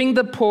 He's giving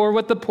the poor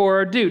what the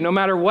poor are due, no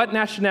matter what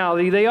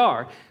nationality they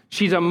are.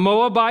 She's a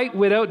Moabite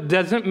widow,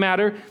 doesn't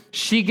matter.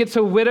 She gets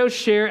a widow's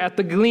share at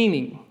the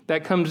gleaning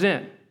that comes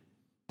in.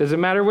 Doesn't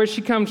matter where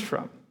she comes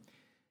from.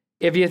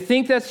 If you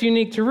think that's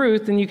unique to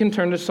Ruth, then you can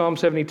turn to Psalm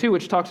 72,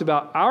 which talks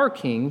about our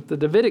king, the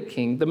Davidic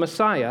king, the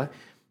Messiah,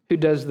 who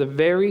does the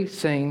very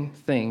same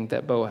thing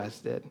that Boaz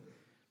did.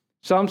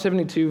 Psalm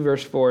 72,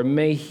 verse 4,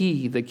 may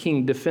he, the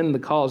king, defend the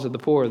cause of the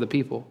poor of the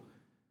people.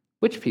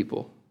 Which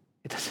people?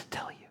 It doesn't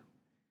tell you.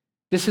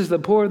 This is the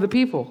poor of the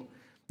people.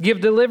 Give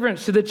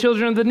deliverance to the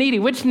children of the needy.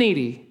 Which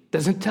needy?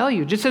 Doesn't tell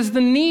you. Just says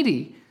the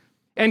needy.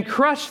 And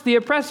crush the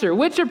oppressor.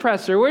 Which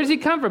oppressor? Where does he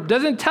come from?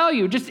 Doesn't tell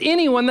you. Just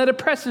anyone that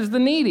oppresses the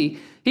needy.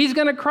 He's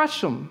going to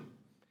crush them.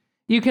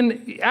 You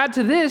can add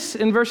to this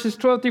in verses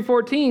 12 through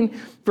 14,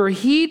 for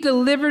he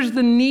delivers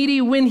the needy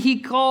when he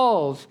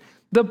calls,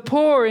 the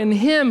poor and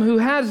him who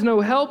has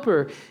no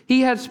helper.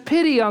 He has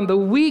pity on the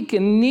weak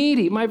and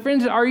needy. My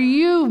friends, are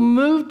you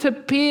moved to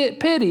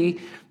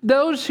pity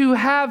those who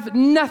have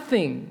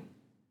nothing?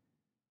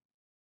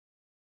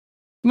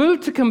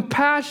 Moved to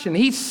compassion.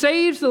 He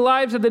saves the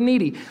lives of the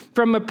needy.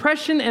 From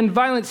oppression and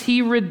violence,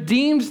 he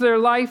redeems their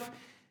life.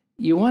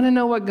 You want to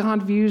know what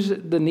God views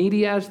the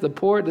needy as, the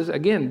poor?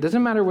 Again,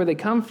 doesn't matter where they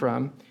come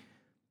from.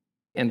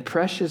 And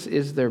precious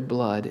is their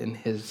blood in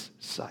his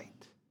sight.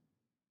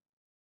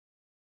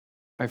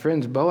 My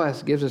friends,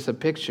 Boaz gives us a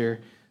picture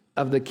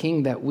of the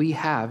king that we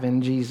have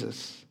in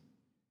Jesus.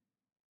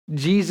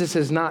 Jesus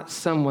is not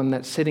someone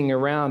that's sitting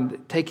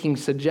around taking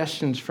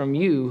suggestions from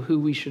you who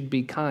we should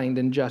be kind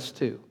and just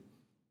to.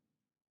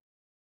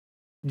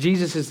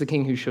 Jesus is the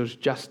king who shows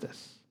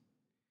justice.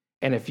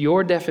 And if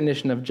your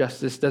definition of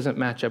justice doesn't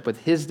match up with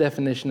his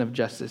definition of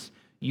justice,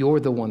 you're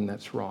the one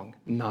that's wrong,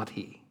 not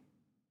he.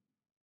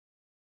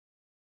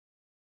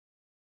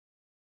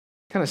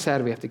 Kind of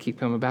sad we have to keep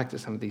coming back to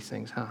some of these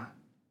things, huh?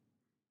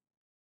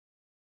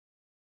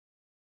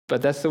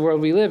 But that's the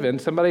world we live in.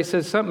 Somebody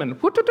says something,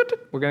 we're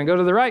going to go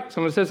to the right.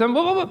 Someone says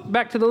something,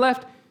 back to the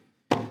left.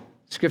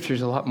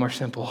 Scripture's a lot more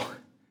simple.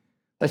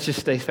 Let's just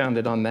stay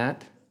founded on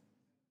that.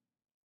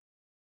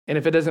 And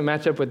if it doesn't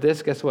match up with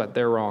this, guess what?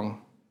 They're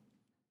wrong.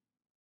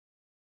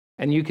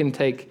 And you can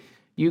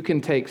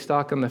take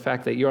stock on the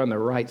fact that you're on the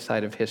right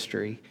side of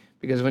history,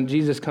 because when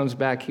Jesus comes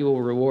back, he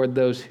will reward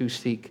those who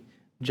seek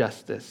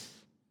justice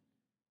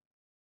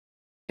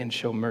and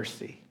show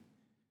mercy.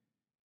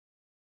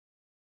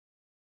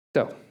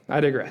 So, I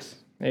digress.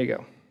 There you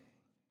go.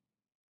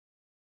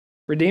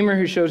 Redeemer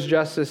who shows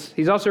justice.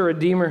 He's also a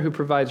redeemer who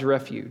provides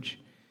refuge.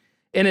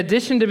 In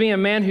addition to being a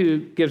man who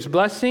gives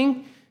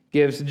blessing,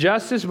 gives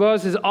justice,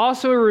 Boaz is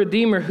also a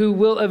redeemer who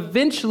will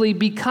eventually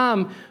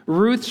become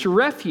Ruth's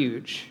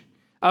refuge,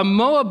 a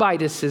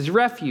Moabitess'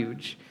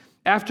 refuge.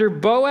 After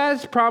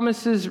Boaz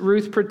promises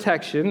Ruth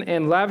protection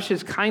and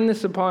lavishes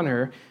kindness upon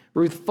her,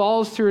 Ruth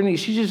falls to her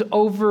knees. She's just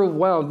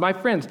overwhelmed. My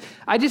friends,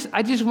 I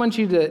just want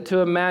you to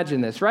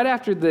imagine this. Right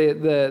after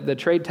the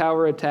trade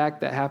tower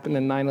attack that happened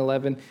in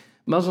 9/11,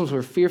 Muslims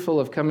were fearful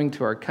of coming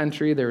to our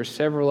country. There were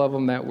several of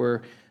them that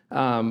were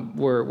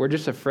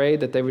just afraid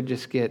that they would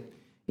just get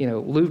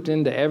looped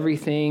into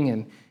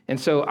everything. And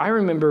so I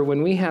remember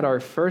when we had our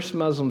first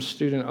Muslim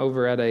student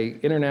over at an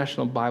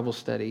international Bible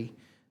study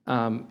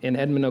in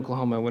Edmond,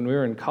 Oklahoma, when we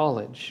were in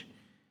college.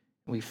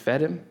 We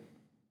fed him.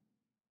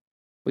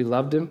 We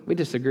loved him. We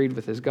disagreed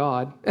with his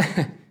God,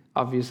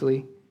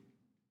 obviously.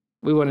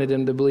 We wanted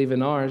him to believe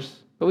in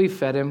ours, but we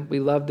fed him. We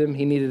loved him.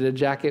 He needed a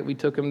jacket. We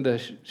took him to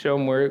show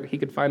him where he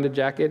could find a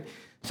jacket.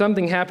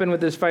 Something happened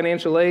with his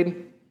financial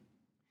aid.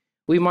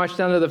 We marched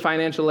down to the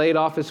financial aid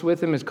office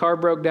with him. His car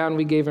broke down.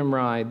 We gave him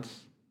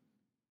rides.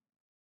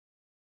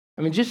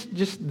 I mean,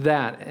 just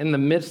that, in the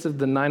midst of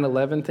the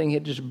 9/11 thing,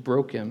 it just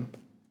broke him.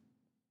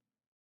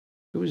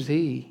 Who was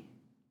he?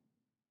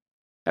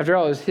 After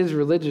all, it was his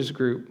religious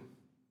group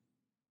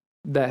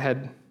that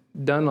had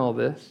done all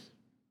this.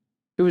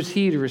 Who was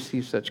he to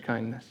receive such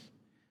kindness?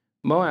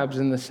 Moab's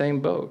in the same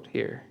boat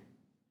here.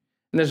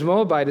 And this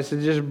Moabitess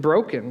is just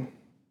broken.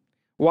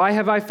 Why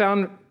have I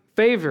found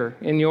favor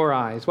in your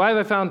eyes? Why have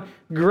I found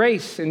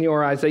grace in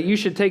your eyes that you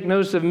should take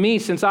notice of me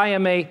since I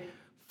am a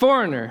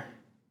foreigner?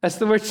 That's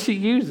the word she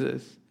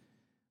uses.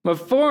 I'm a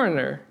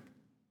foreigner.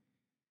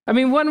 I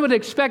mean, one would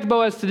expect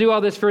Boaz to do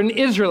all this for an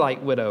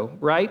Israelite widow,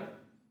 right?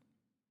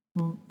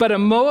 But a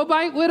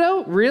Moabite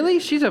widow? Really?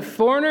 She's a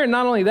foreigner, and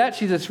not only that,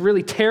 she's this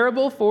really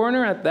terrible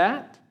foreigner at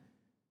that.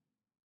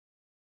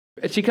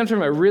 She comes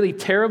from a really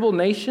terrible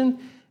nation,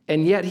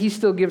 and yet he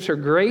still gives her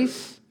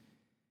grace.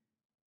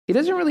 He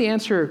doesn't really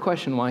answer her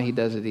question why he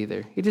does it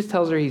either. He just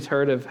tells her he's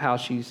heard of how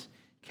she's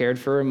cared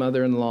for her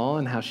mother-in-law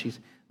and how she's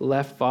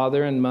left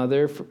father and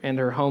mother and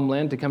her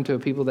homeland to come to a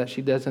people that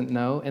she doesn't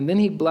know. And then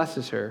he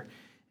blesses her,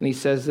 and he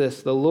says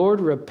this, "The Lord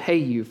repay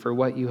you for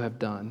what you have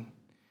done,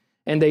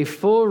 and a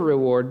full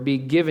reward be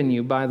given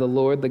you by the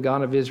Lord, the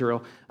God of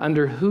Israel,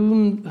 under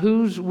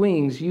whose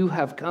wings you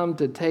have come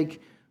to take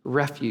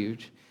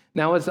refuge."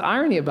 Now, what's the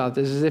irony about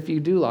this is if you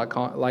do like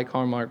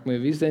Hallmark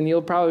movies, then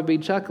you'll probably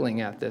be chuckling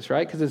at this,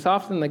 right? Because it's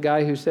often the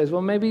guy who says,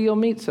 well, maybe you'll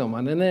meet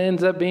someone, and it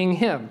ends up being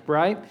him,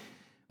 right?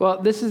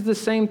 Well, this is the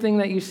same thing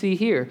that you see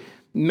here.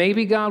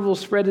 Maybe God will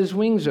spread his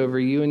wings over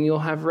you, and you'll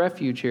have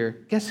refuge here.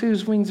 Guess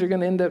whose wings are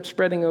going to end up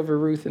spreading over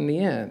Ruth in the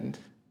end?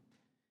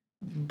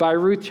 By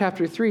Ruth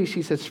chapter 3,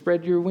 she says,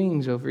 spread your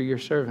wings over your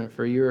servant,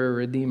 for you're a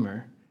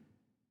redeemer.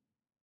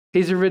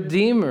 He's a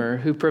redeemer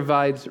who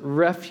provides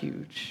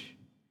refuge.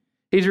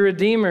 He's a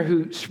redeemer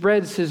who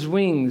spreads his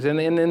wings. And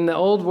in the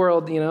old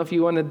world, if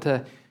you wanted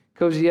to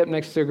cozy up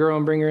next to a girl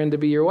and bring her in to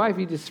be your wife,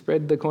 you just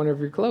spread the corner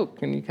of your cloak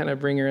and you kind of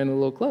bring her in a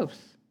little close.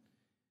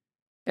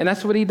 And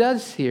that's what he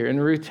does here in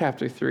Ruth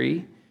chapter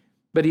 3.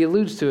 But he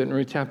alludes to it in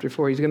Ruth chapter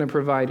 4. He's going to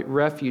provide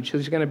refuge.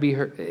 He's going to be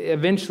her,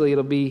 eventually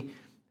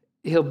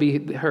he'll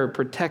be her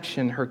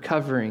protection, her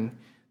covering,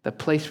 the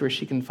place where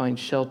she can find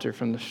shelter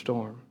from the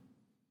storm.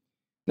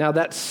 Now,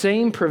 that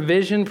same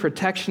provision,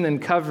 protection,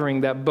 and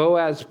covering that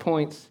Boaz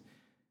points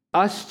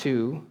us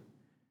to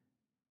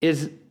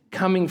is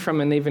coming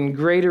from an even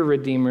greater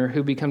Redeemer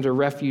who becomes a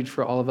refuge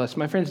for all of us.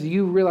 My friends, do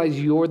you realize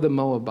you're the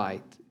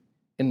Moabite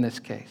in this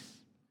case?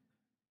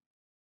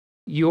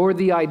 You're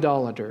the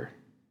idolater.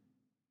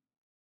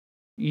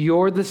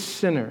 You're the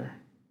sinner.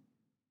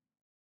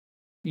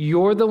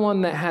 You're the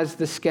one that has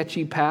the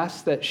sketchy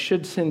past that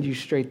should send you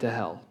straight to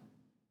hell.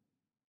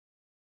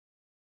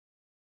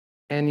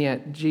 And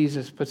yet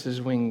Jesus puts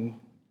his wing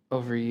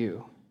over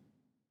you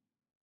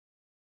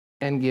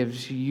and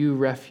gives you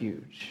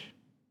refuge.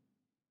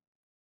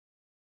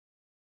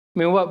 I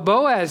mean, what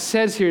Boaz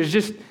says here is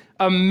just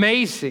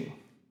amazing.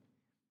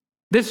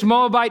 This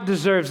Moabite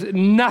deserves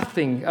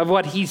nothing of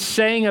what he's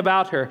saying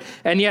about her.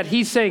 And yet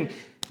he's saying,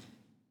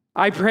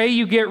 I pray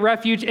you get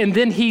refuge, and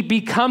then he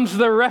becomes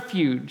the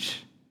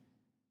refuge.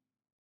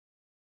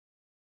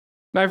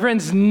 My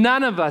friends,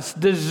 none of us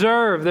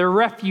deserve the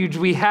refuge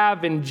we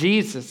have in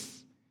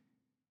Jesus.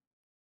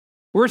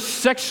 We're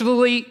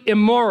sexually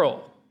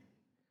immoral.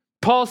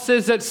 Paul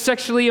says that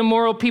sexually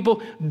immoral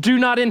people do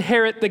not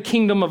inherit the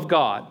kingdom of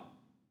God.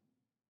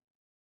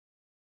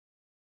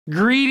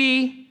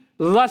 Greedy,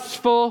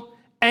 lustful,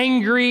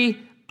 angry,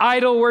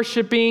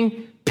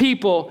 idol-worshiping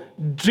people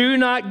do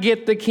not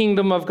get the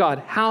kingdom of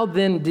God. How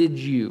then did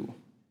you,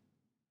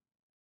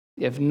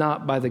 if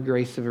not by the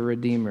grace of a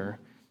Redeemer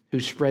who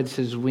spreads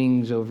his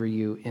wings over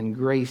you in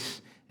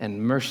grace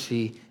and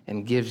mercy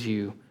and gives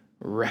you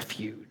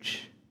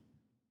refuge?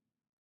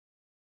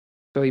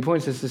 So he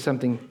points us to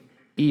something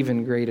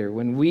even greater.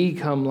 When we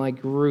come like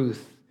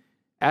Ruth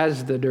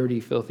as the dirty,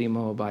 filthy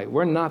Moabite,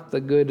 we're not the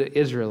good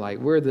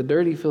Israelite. We're the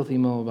dirty, filthy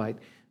Moabite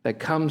that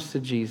comes to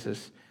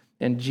Jesus,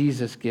 and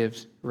Jesus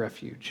gives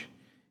refuge,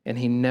 and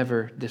he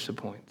never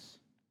disappoints.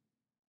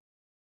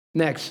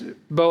 Next,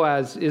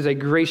 Boaz is a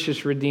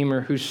gracious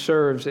Redeemer who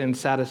serves and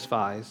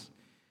satisfies.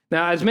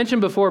 Now, as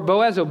mentioned before,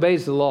 Boaz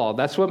obeys the law.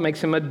 That's what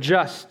makes him a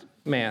just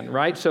man,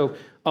 right? So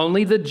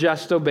only the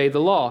just obey the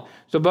law.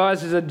 So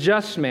Boaz is a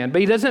just man, but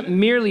he doesn't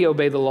merely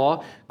obey the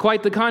law.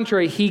 Quite the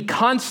contrary, he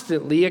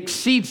constantly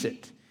exceeds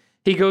it.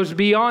 He goes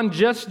beyond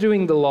just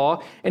doing the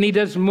law, and he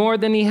does more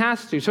than he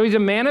has to. So he's a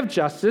man of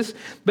justice,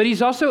 but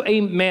he's also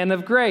a man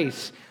of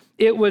grace.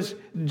 It was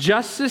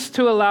justice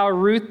to allow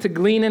Ruth to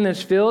glean in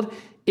his field.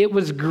 It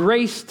was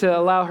grace to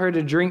allow her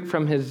to drink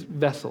from his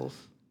vessels.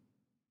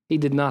 He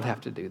did not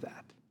have to do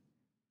that.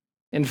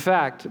 In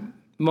fact,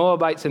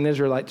 Moabites and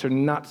Israelites are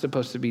not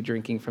supposed to be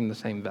drinking from the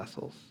same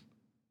vessels.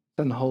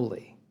 It's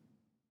unholy.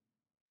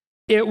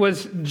 It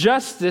was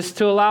justice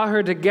to allow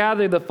her to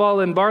gather the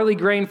fallen barley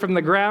grain from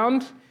the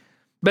ground,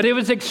 but it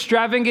was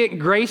extravagant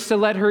grace to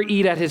let her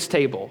eat at his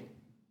table.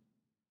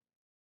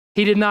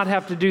 He did not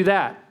have to do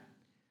that.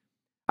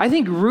 I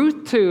think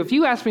Ruth, too, if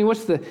you ask me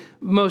what's the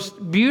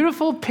most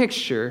beautiful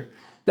picture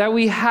that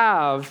we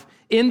have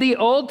in the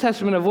Old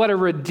Testament of what a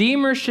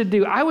Redeemer should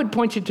do, I would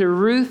point you to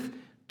Ruth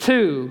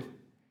 2.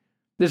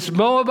 This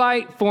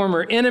Moabite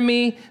former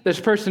enemy, this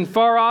person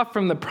far off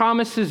from the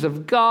promises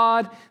of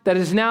God that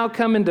has now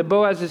come into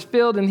Boaz's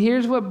field. And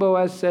here's what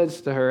Boaz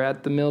says to her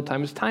at the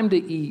mealtime. It's time to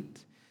eat.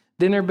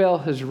 Dinner bell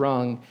has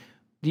rung.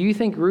 Do you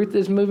think Ruth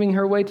is moving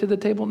her way to the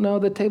table? No,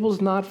 the table's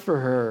not for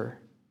her.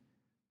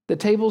 The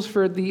table's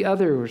for the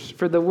others,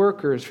 for the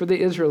workers, for the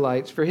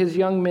Israelites, for his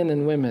young men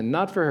and women,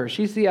 not for her.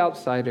 She's the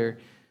outsider.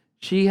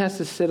 She has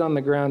to sit on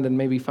the ground and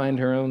maybe find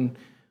her own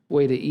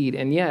way to eat.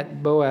 And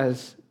yet,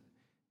 Boaz,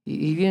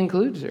 he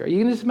includes her. You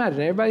can just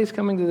imagine, everybody's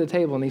coming to the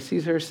table and he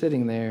sees her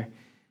sitting there.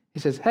 He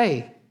says,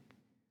 hey,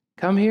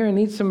 come here and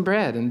eat some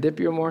bread and dip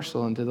your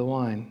morsel into the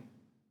wine.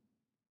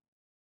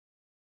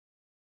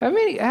 How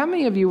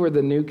many of you were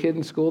the new kid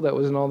in school that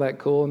wasn't all that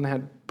cool and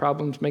had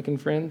problems making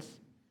friends?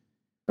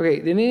 Okay,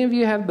 did any of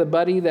you have the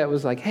buddy that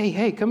was like,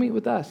 hey, come eat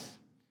with us?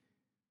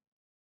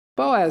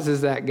 Boaz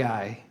is that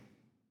guy.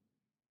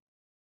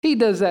 He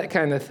does that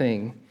kind of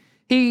thing.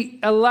 He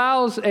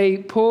allows a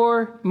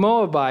poor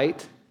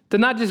Moabite to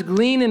not just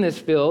glean in his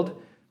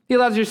field, he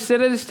allows her to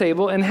sit at his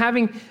table, and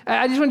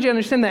I just want you to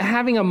understand that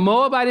having a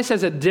Moabitess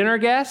as a dinner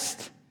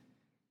guest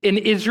in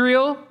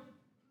Israel,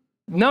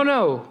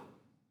 no.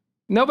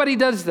 Nobody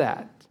does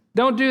that.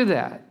 Don't do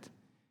that.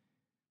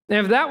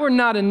 And if that were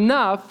not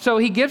enough, so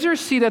he gives her a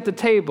seat at the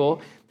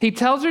table, he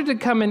tells her to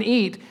come and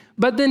eat,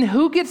 but then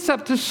who gets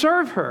up to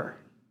serve her?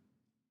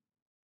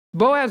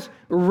 Boaz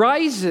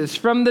rises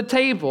from the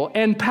table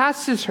and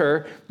passes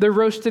her the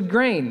roasted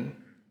grain.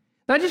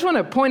 Now, I just want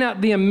to point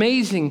out the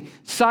amazing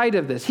side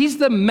of this. He's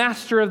the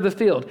master of the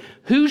field.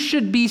 Who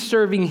should be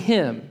serving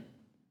him?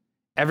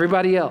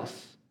 Everybody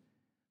else.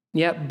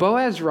 Yet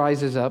Boaz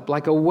rises up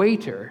like a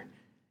waiter.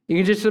 You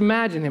can just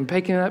imagine him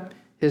picking up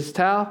his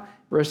towel,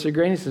 roasted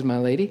grain. He says, my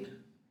lady.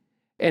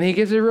 And he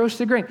gives her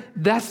roasted grain.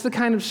 That's the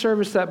kind of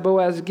service that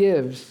Boaz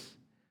gives.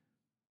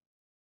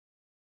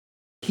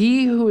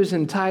 He who is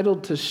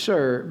entitled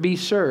to be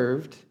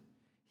served,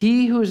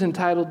 he who is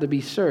entitled to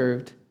be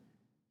served,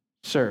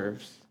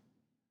 serves.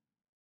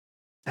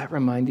 Does that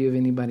remind you of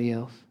anybody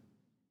else?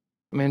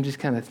 I mean, I'm just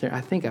kind of I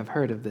think I've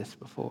heard of this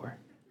before.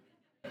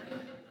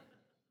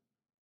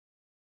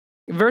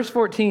 Verse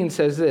 14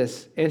 says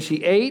this, and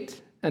she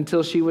ate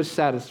until she was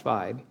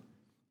satisfied,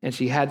 and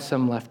she had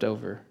some left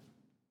over.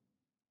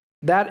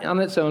 That on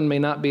its own may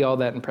not be all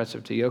that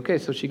impressive to you. Okay,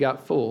 so she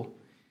got full.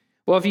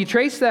 Well, if you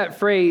trace that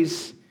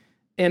phrase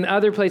in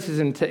other places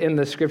in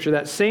the scripture,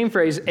 that same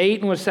phrase, ate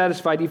and was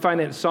satisfied, you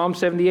find it in Psalm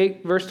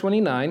 78, verse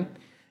 29,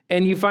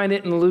 and you find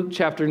it in Luke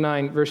chapter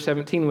 9, verse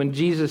 17, when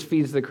Jesus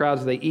feeds the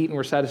crowds, they eat and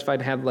were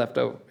satisfied and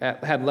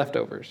had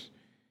leftovers.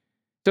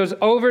 So it's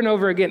over and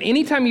over again.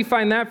 Anytime you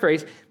find that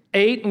phrase,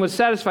 ate and was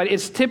satisfied,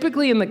 it's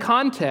typically in the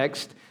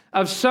context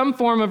of some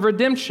form of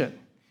redemption.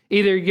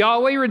 Either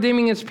Yahweh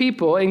redeeming his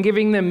people and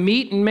giving them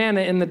meat and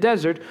manna in the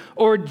desert,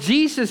 or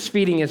Jesus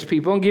feeding his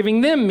people and giving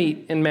them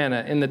meat and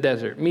manna in the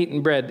desert, meat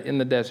and bread in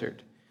the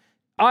desert.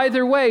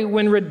 Either way,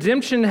 when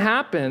redemption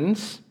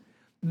happens,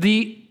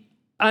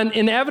 an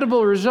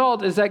inevitable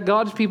result is that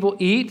God's people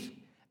eat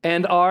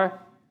and are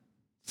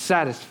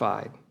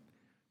satisfied.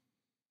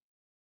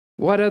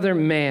 What other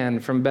man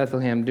from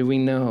Bethlehem do we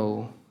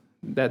know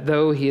that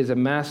though he is a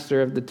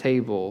master of the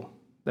table,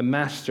 the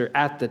master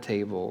at the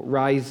table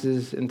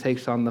rises and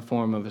takes on the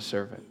form of a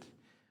servant?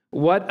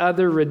 What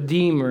other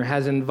redeemer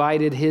has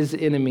invited his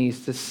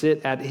enemies to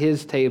sit at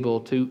his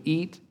table to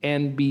eat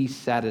and be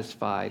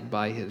satisfied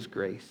by his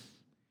grace?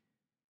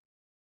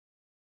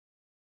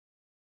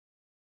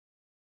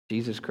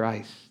 Jesus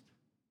Christ.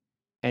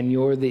 And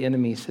you're the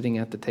enemy sitting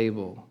at the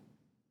table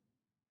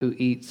who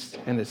eats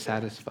and is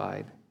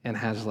satisfied and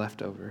has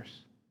leftovers.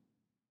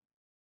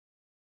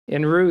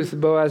 In Ruth,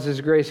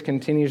 Boaz's grace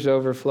continues to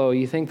overflow.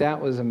 You think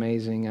that was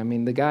amazing. I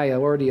mean, the guy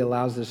already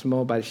allows this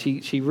Moabite.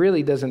 She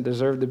really doesn't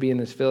deserve to be in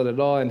this field at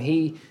all, and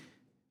he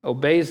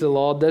obeys the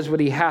law, does what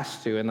he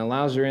has to, and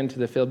allows her into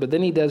the field. But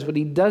then he does what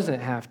he doesn't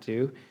have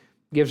to,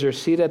 gives her a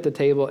seat at the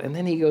table, and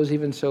then he goes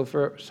even so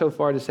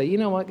far to say, you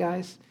know what,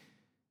 guys?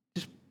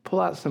 Just pull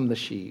out some of the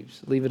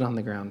sheaves. Leave it on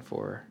the ground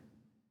for her.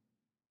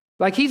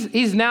 Like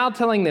he's now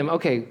telling them,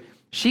 okay,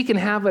 she can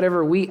have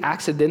whatever we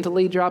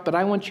accidentally drop, but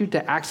I want you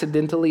to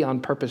accidentally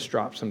on purpose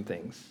drop some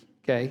things,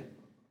 okay?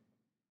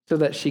 So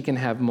that she can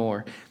have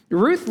more.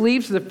 Ruth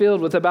leaves the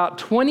field with about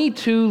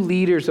 22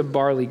 liters of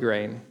barley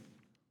grain.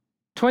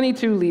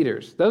 22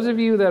 liters. Those of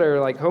you that are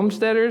like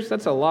homesteaders,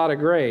 that's a lot of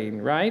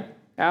grain, right?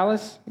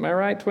 Alice, am I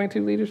right?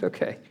 22 liters?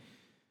 Okay.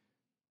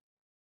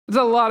 It's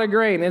a lot of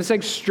grain. It's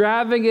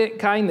extravagant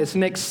kindness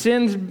and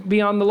extends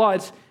beyond the law.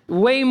 It's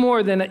way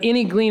more than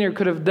any gleaner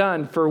could have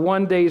done for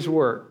one day's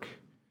work.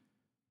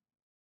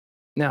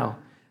 Now,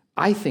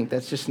 I think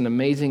that's just an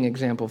amazing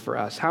example for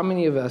us. How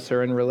many of us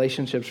are in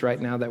relationships right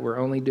now that we're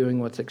only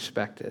doing what's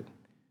expected,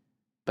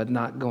 but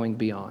not going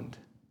beyond?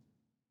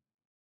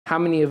 How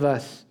many of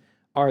us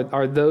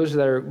are those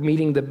that are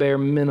meeting the bare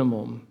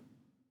minimum,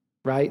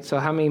 right? So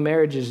how many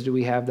marriages do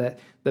we have that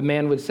the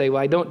man would say,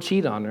 well, I don't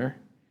cheat on her,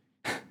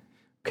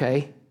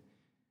 okay?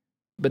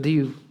 But do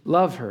you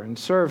love her and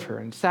serve her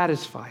and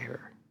satisfy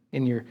her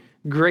in your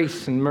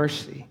grace and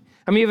mercy?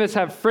 How many of us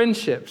have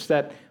friendships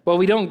that, well,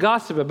 we don't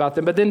gossip about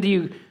them, but then do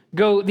you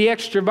go the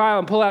extra mile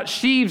and pull out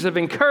sheaves of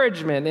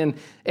encouragement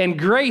and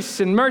grace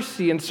and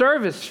mercy and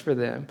service for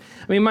them?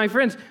 I mean, my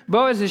friends,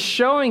 Boaz is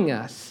showing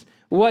us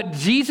what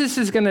Jesus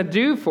is going to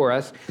do for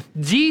us.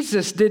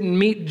 Jesus didn't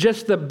meet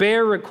just the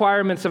bare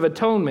requirements of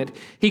atonement.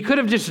 He could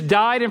have just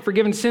died and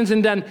forgiven sins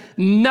and done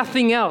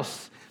nothing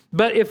else.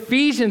 But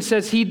Ephesians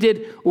says he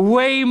did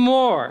way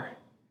more.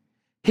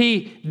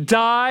 He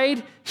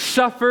died,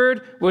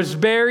 suffered, was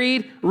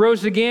buried,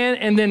 rose again,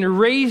 and then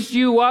raised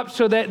you up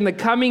so that in the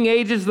coming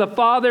ages the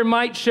Father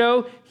might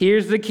show,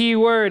 here's the key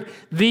word,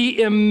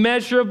 the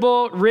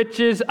immeasurable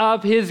riches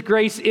of his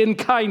grace in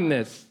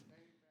kindness.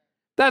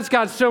 That's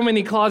got so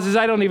many clauses,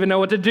 I don't even know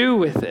what to do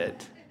with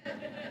it.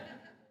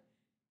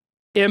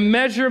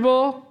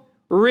 Immeasurable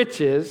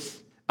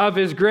riches of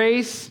his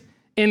grace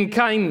in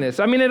kindness.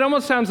 I mean, it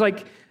almost sounds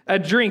like a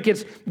drink.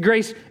 It's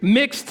grace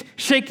mixed,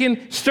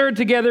 shaken, stirred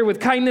together with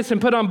kindness and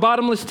put on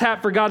bottomless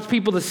tap for God's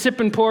people to sip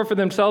and pour for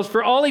themselves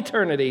for all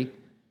eternity.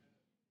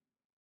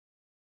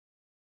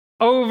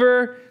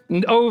 Over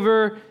and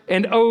over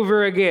and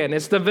over again.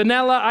 It's the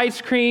vanilla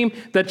ice cream,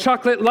 the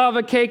chocolate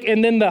lava cake,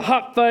 and then the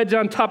hot fudge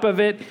on top of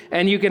it,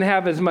 and you can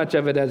have as much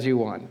of it as you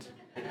want.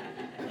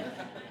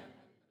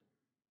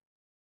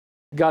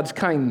 God's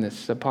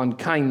kindness upon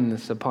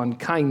kindness upon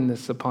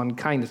kindness upon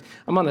kindness.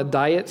 I'm on a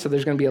diet, so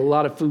there's going to be a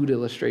lot of food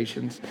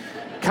illustrations.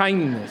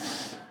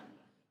 Kindness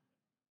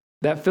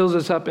that fills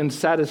us up and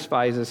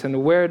satisfies us.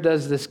 And where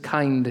does this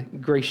kind,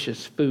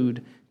 gracious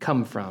food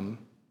come from?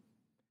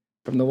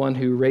 From the one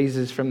who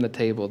raises from the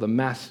table, the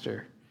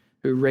master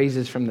who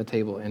raises from the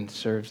table and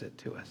serves it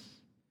to us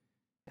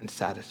and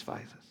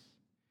satisfies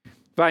us.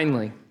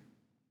 Finally,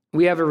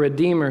 we have a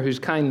Redeemer whose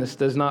kindness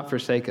does not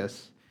forsake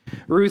us.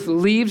 Ruth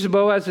leaves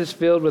Boaz's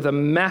field with a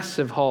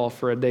massive haul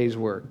for a day's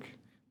work.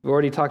 We've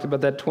already talked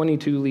about that,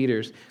 22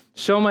 liters.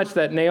 So much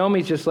that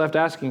Naomi's just left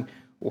asking,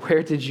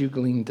 where did you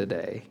glean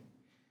today?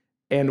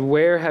 And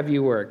where have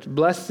you worked?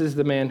 Blessed is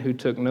the man who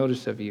took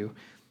notice of you.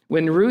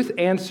 When Ruth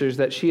answers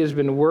that she has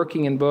been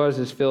working in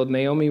Boaz's field,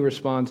 Naomi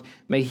responds,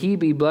 "May he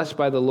be blessed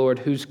by the Lord,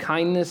 whose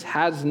kindness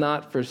has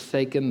not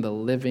forsaken the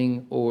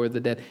living or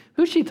the dead."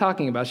 Who's she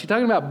talking about? Is she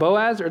talking about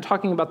Boaz or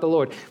talking about the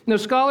Lord?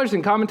 Scholars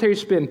and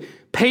commentaries spend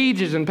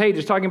pages and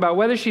pages talking about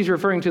whether she's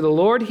referring to the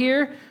Lord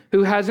here,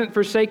 who hasn't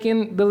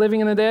forsaken the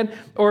living and the dead,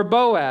 or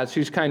Boaz,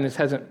 whose kindness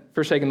hasn't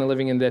forsaken the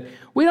living and the dead.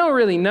 We don't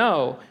really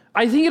know.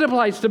 I think it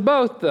applies to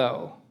both,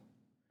 though.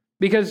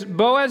 Because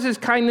Boaz's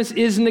kindness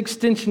is an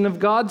extension of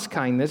God's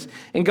kindness,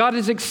 and God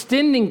is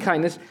extending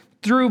kindness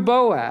through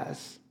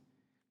Boaz.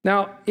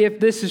 Now, if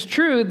this is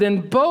true,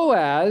 then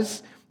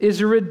Boaz is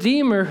a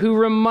redeemer who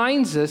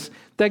reminds us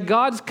that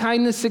God's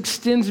kindness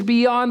extends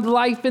beyond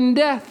life and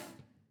death.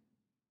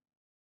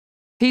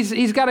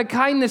 He's got a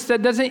kindness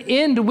that doesn't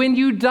end when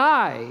you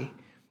die.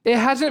 It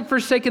hasn't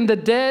forsaken the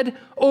dead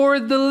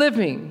or the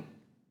living.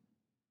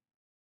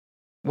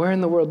 Where in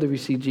the world do we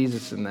see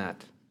Jesus in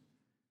that?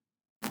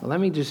 Well,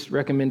 let me just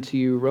recommend to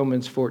you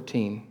Romans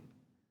 14.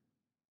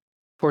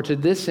 For to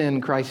this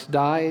end Christ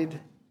died,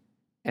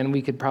 and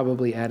we could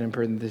probably add in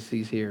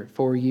parentheses here,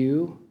 for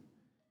you,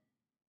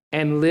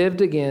 and lived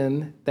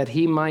again that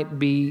he might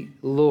be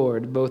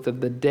Lord, both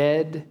of the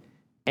dead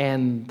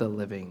and the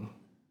living.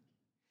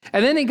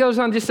 And then he goes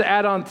on just to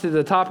add on to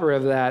the topper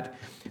of that.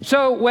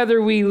 So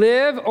whether we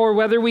live or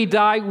whether we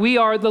die, we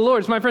are the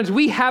Lord's. My friends,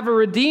 we have a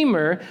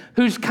Redeemer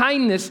whose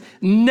kindness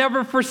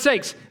never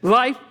forsakes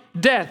life,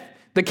 death.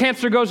 The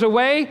cancer goes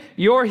away,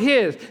 you're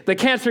his. The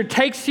cancer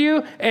takes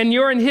you and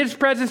you're in his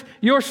presence,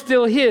 you're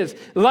still his.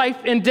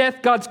 Life and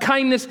death, God's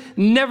kindness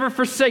never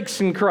forsakes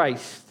in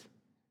Christ.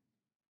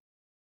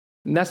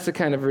 And that's the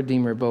kind of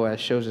Redeemer Boaz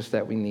shows us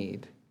that we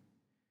need.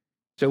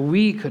 So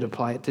we could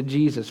apply it to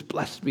Jesus.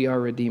 Blessed be our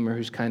Redeemer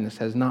whose kindness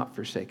has not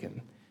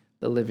forsaken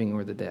the living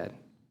or the dead.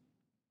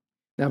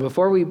 Now,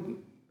 before we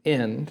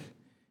end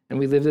and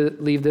we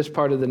leave this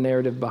part of the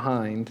narrative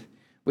behind,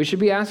 we should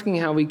be asking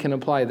how we can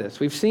apply this.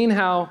 We've seen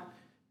how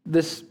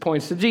this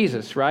points to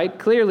Jesus, right?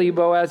 Clearly,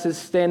 Boaz is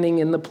standing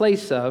in the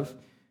place of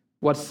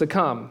what's to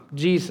come,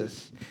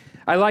 Jesus.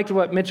 I liked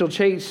what Mitchell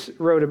Chase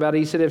wrote about it.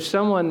 He said, if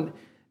someone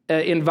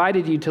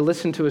invited you to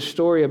listen to a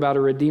story about a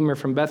Redeemer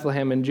from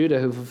Bethlehem in Judah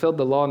who fulfilled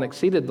the law and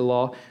exceeded the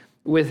law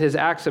with his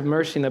acts of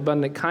mercy and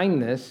abundant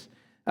kindness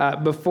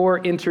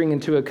before entering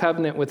into a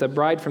covenant with a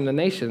bride from the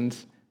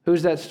nations,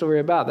 who's that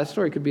story about? That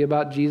story could be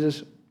about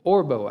Jesus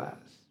or Boaz.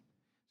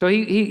 So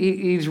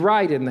he's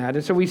right in that.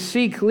 And so we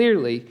see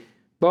clearly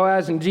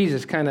Boaz and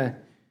Jesus kind of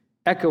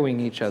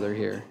echoing each other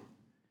here.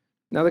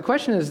 Now the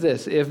question is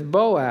this: if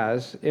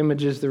Boaz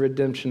images the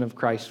redemption of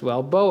Christ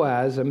well,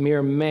 Boaz, a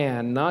mere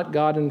man, not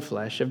God in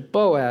flesh, if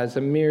Boaz,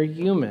 a mere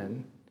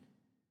human,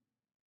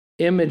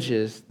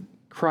 images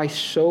Christ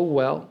so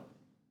well,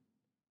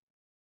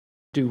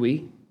 do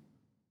we?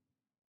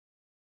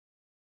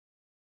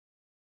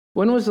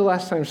 When was the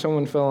last time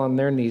someone fell on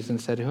their knees and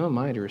said, "Who am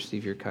I to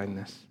receive your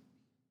kindness?"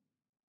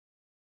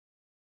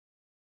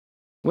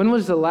 When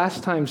was the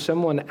last time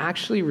someone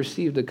actually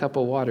received a cup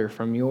of water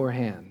from your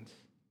hands?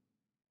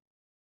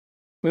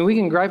 I mean, we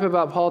can gripe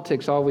about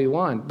politics all we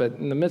want, but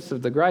in the midst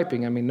of the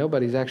griping,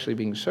 nobody's actually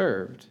being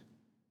served.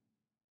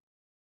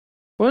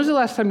 When was the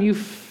last time you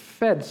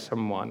fed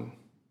someone?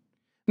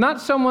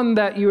 Not someone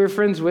that you were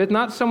friends with,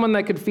 not someone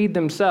that could feed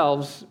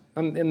themselves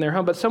in their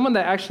home, but someone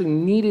that actually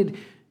needed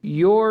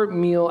your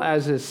meal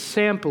as a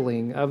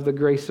sampling of the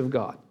grace of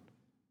God.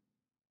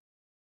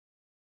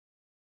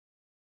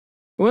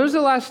 When was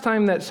the last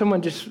time that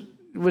someone just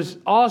was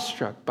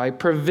awestruck by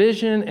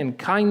provision and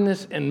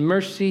kindness and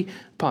mercy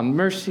upon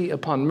mercy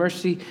upon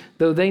mercy,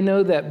 though they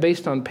know that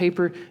based on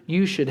paper,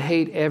 you should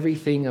hate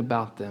everything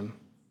about them?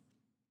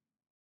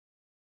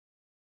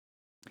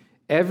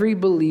 Every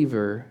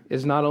believer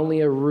is not only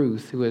a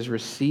Ruth who has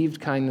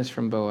received kindness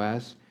from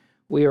Boaz,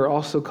 we are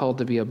also called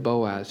to be a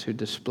Boaz who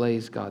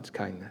displays God's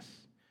kindness.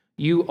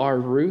 You are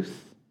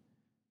Ruth,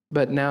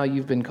 but now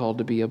you've been called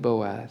to be a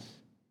Boaz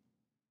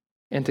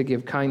and to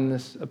give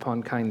kindness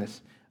upon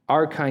kindness,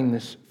 our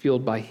kindness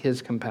fueled by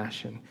his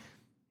compassion.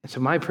 And so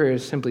my prayer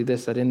is simply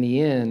this, that in the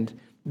end,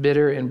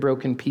 bitter and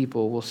broken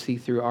people will see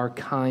through our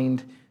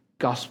kind,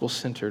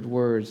 gospel-centered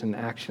words and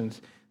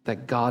actions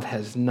that God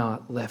has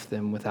not left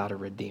them without a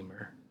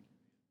Redeemer.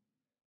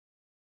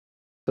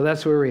 So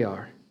that's where we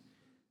are.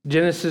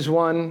 Genesis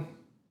 1,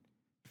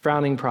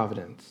 frowning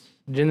providence.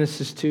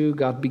 Genesis 2,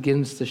 God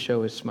begins to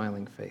show his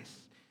smiling face.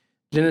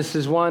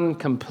 Genesis 1,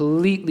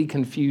 completely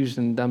confused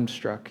and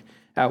dumbstruck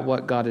at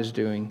what God is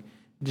doing.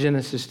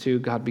 Genesis 2,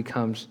 God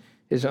becomes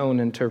his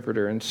own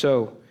interpreter. And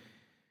so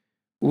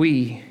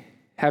we,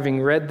 having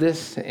read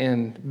this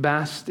and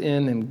basked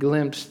in and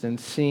glimpsed and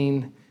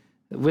seen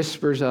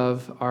whispers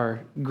of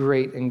our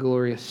great and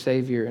glorious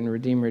Savior and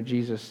Redeemer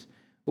Jesus,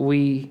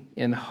 we,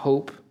 in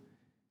hope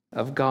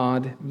of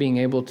God being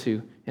able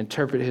to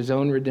interpret his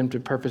own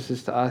redemptive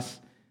purposes to us,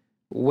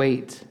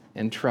 wait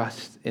and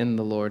trust in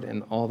the Lord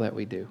in all that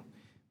we do.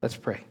 Let's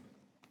pray.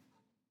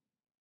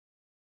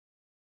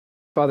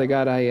 Father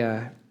God,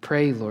 I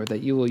pray, Lord,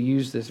 that you will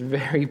use this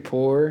very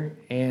poor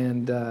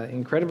and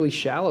incredibly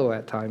shallow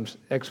at times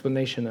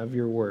explanation of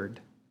your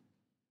word.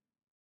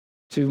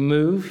 to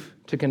move,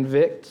 to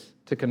convict,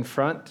 to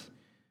confront,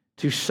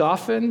 to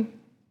soften,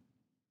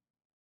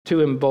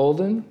 to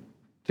embolden,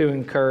 to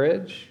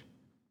encourage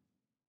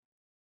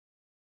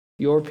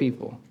your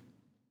people.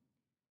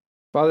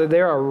 Father,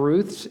 there are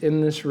Ruths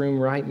in this room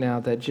right now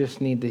that just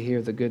need to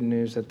hear the good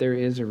news that there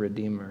is a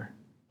Redeemer,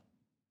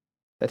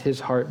 that his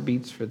heart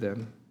beats for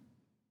them.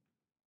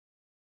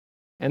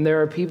 And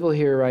there are people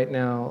here right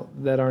now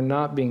that are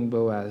not being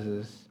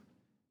Boazes,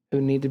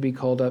 who need to be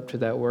called up to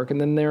that work.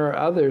 And then there are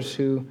others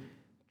who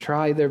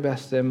try their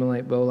best to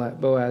emulate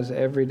Boaz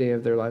every day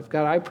of their life.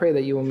 God, I pray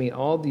that you will meet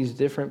all these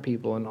different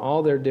people in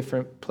all their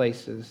different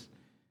places,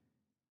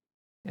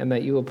 and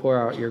that you will pour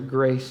out your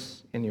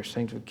grace and your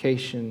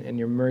sanctification and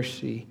your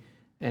mercy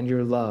and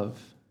your love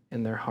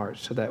in their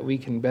hearts so that we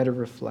can better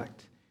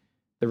reflect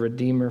the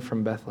Redeemer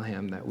from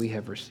Bethlehem that we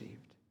have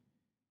received.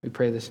 We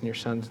pray this in your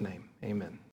Son's name. Amen.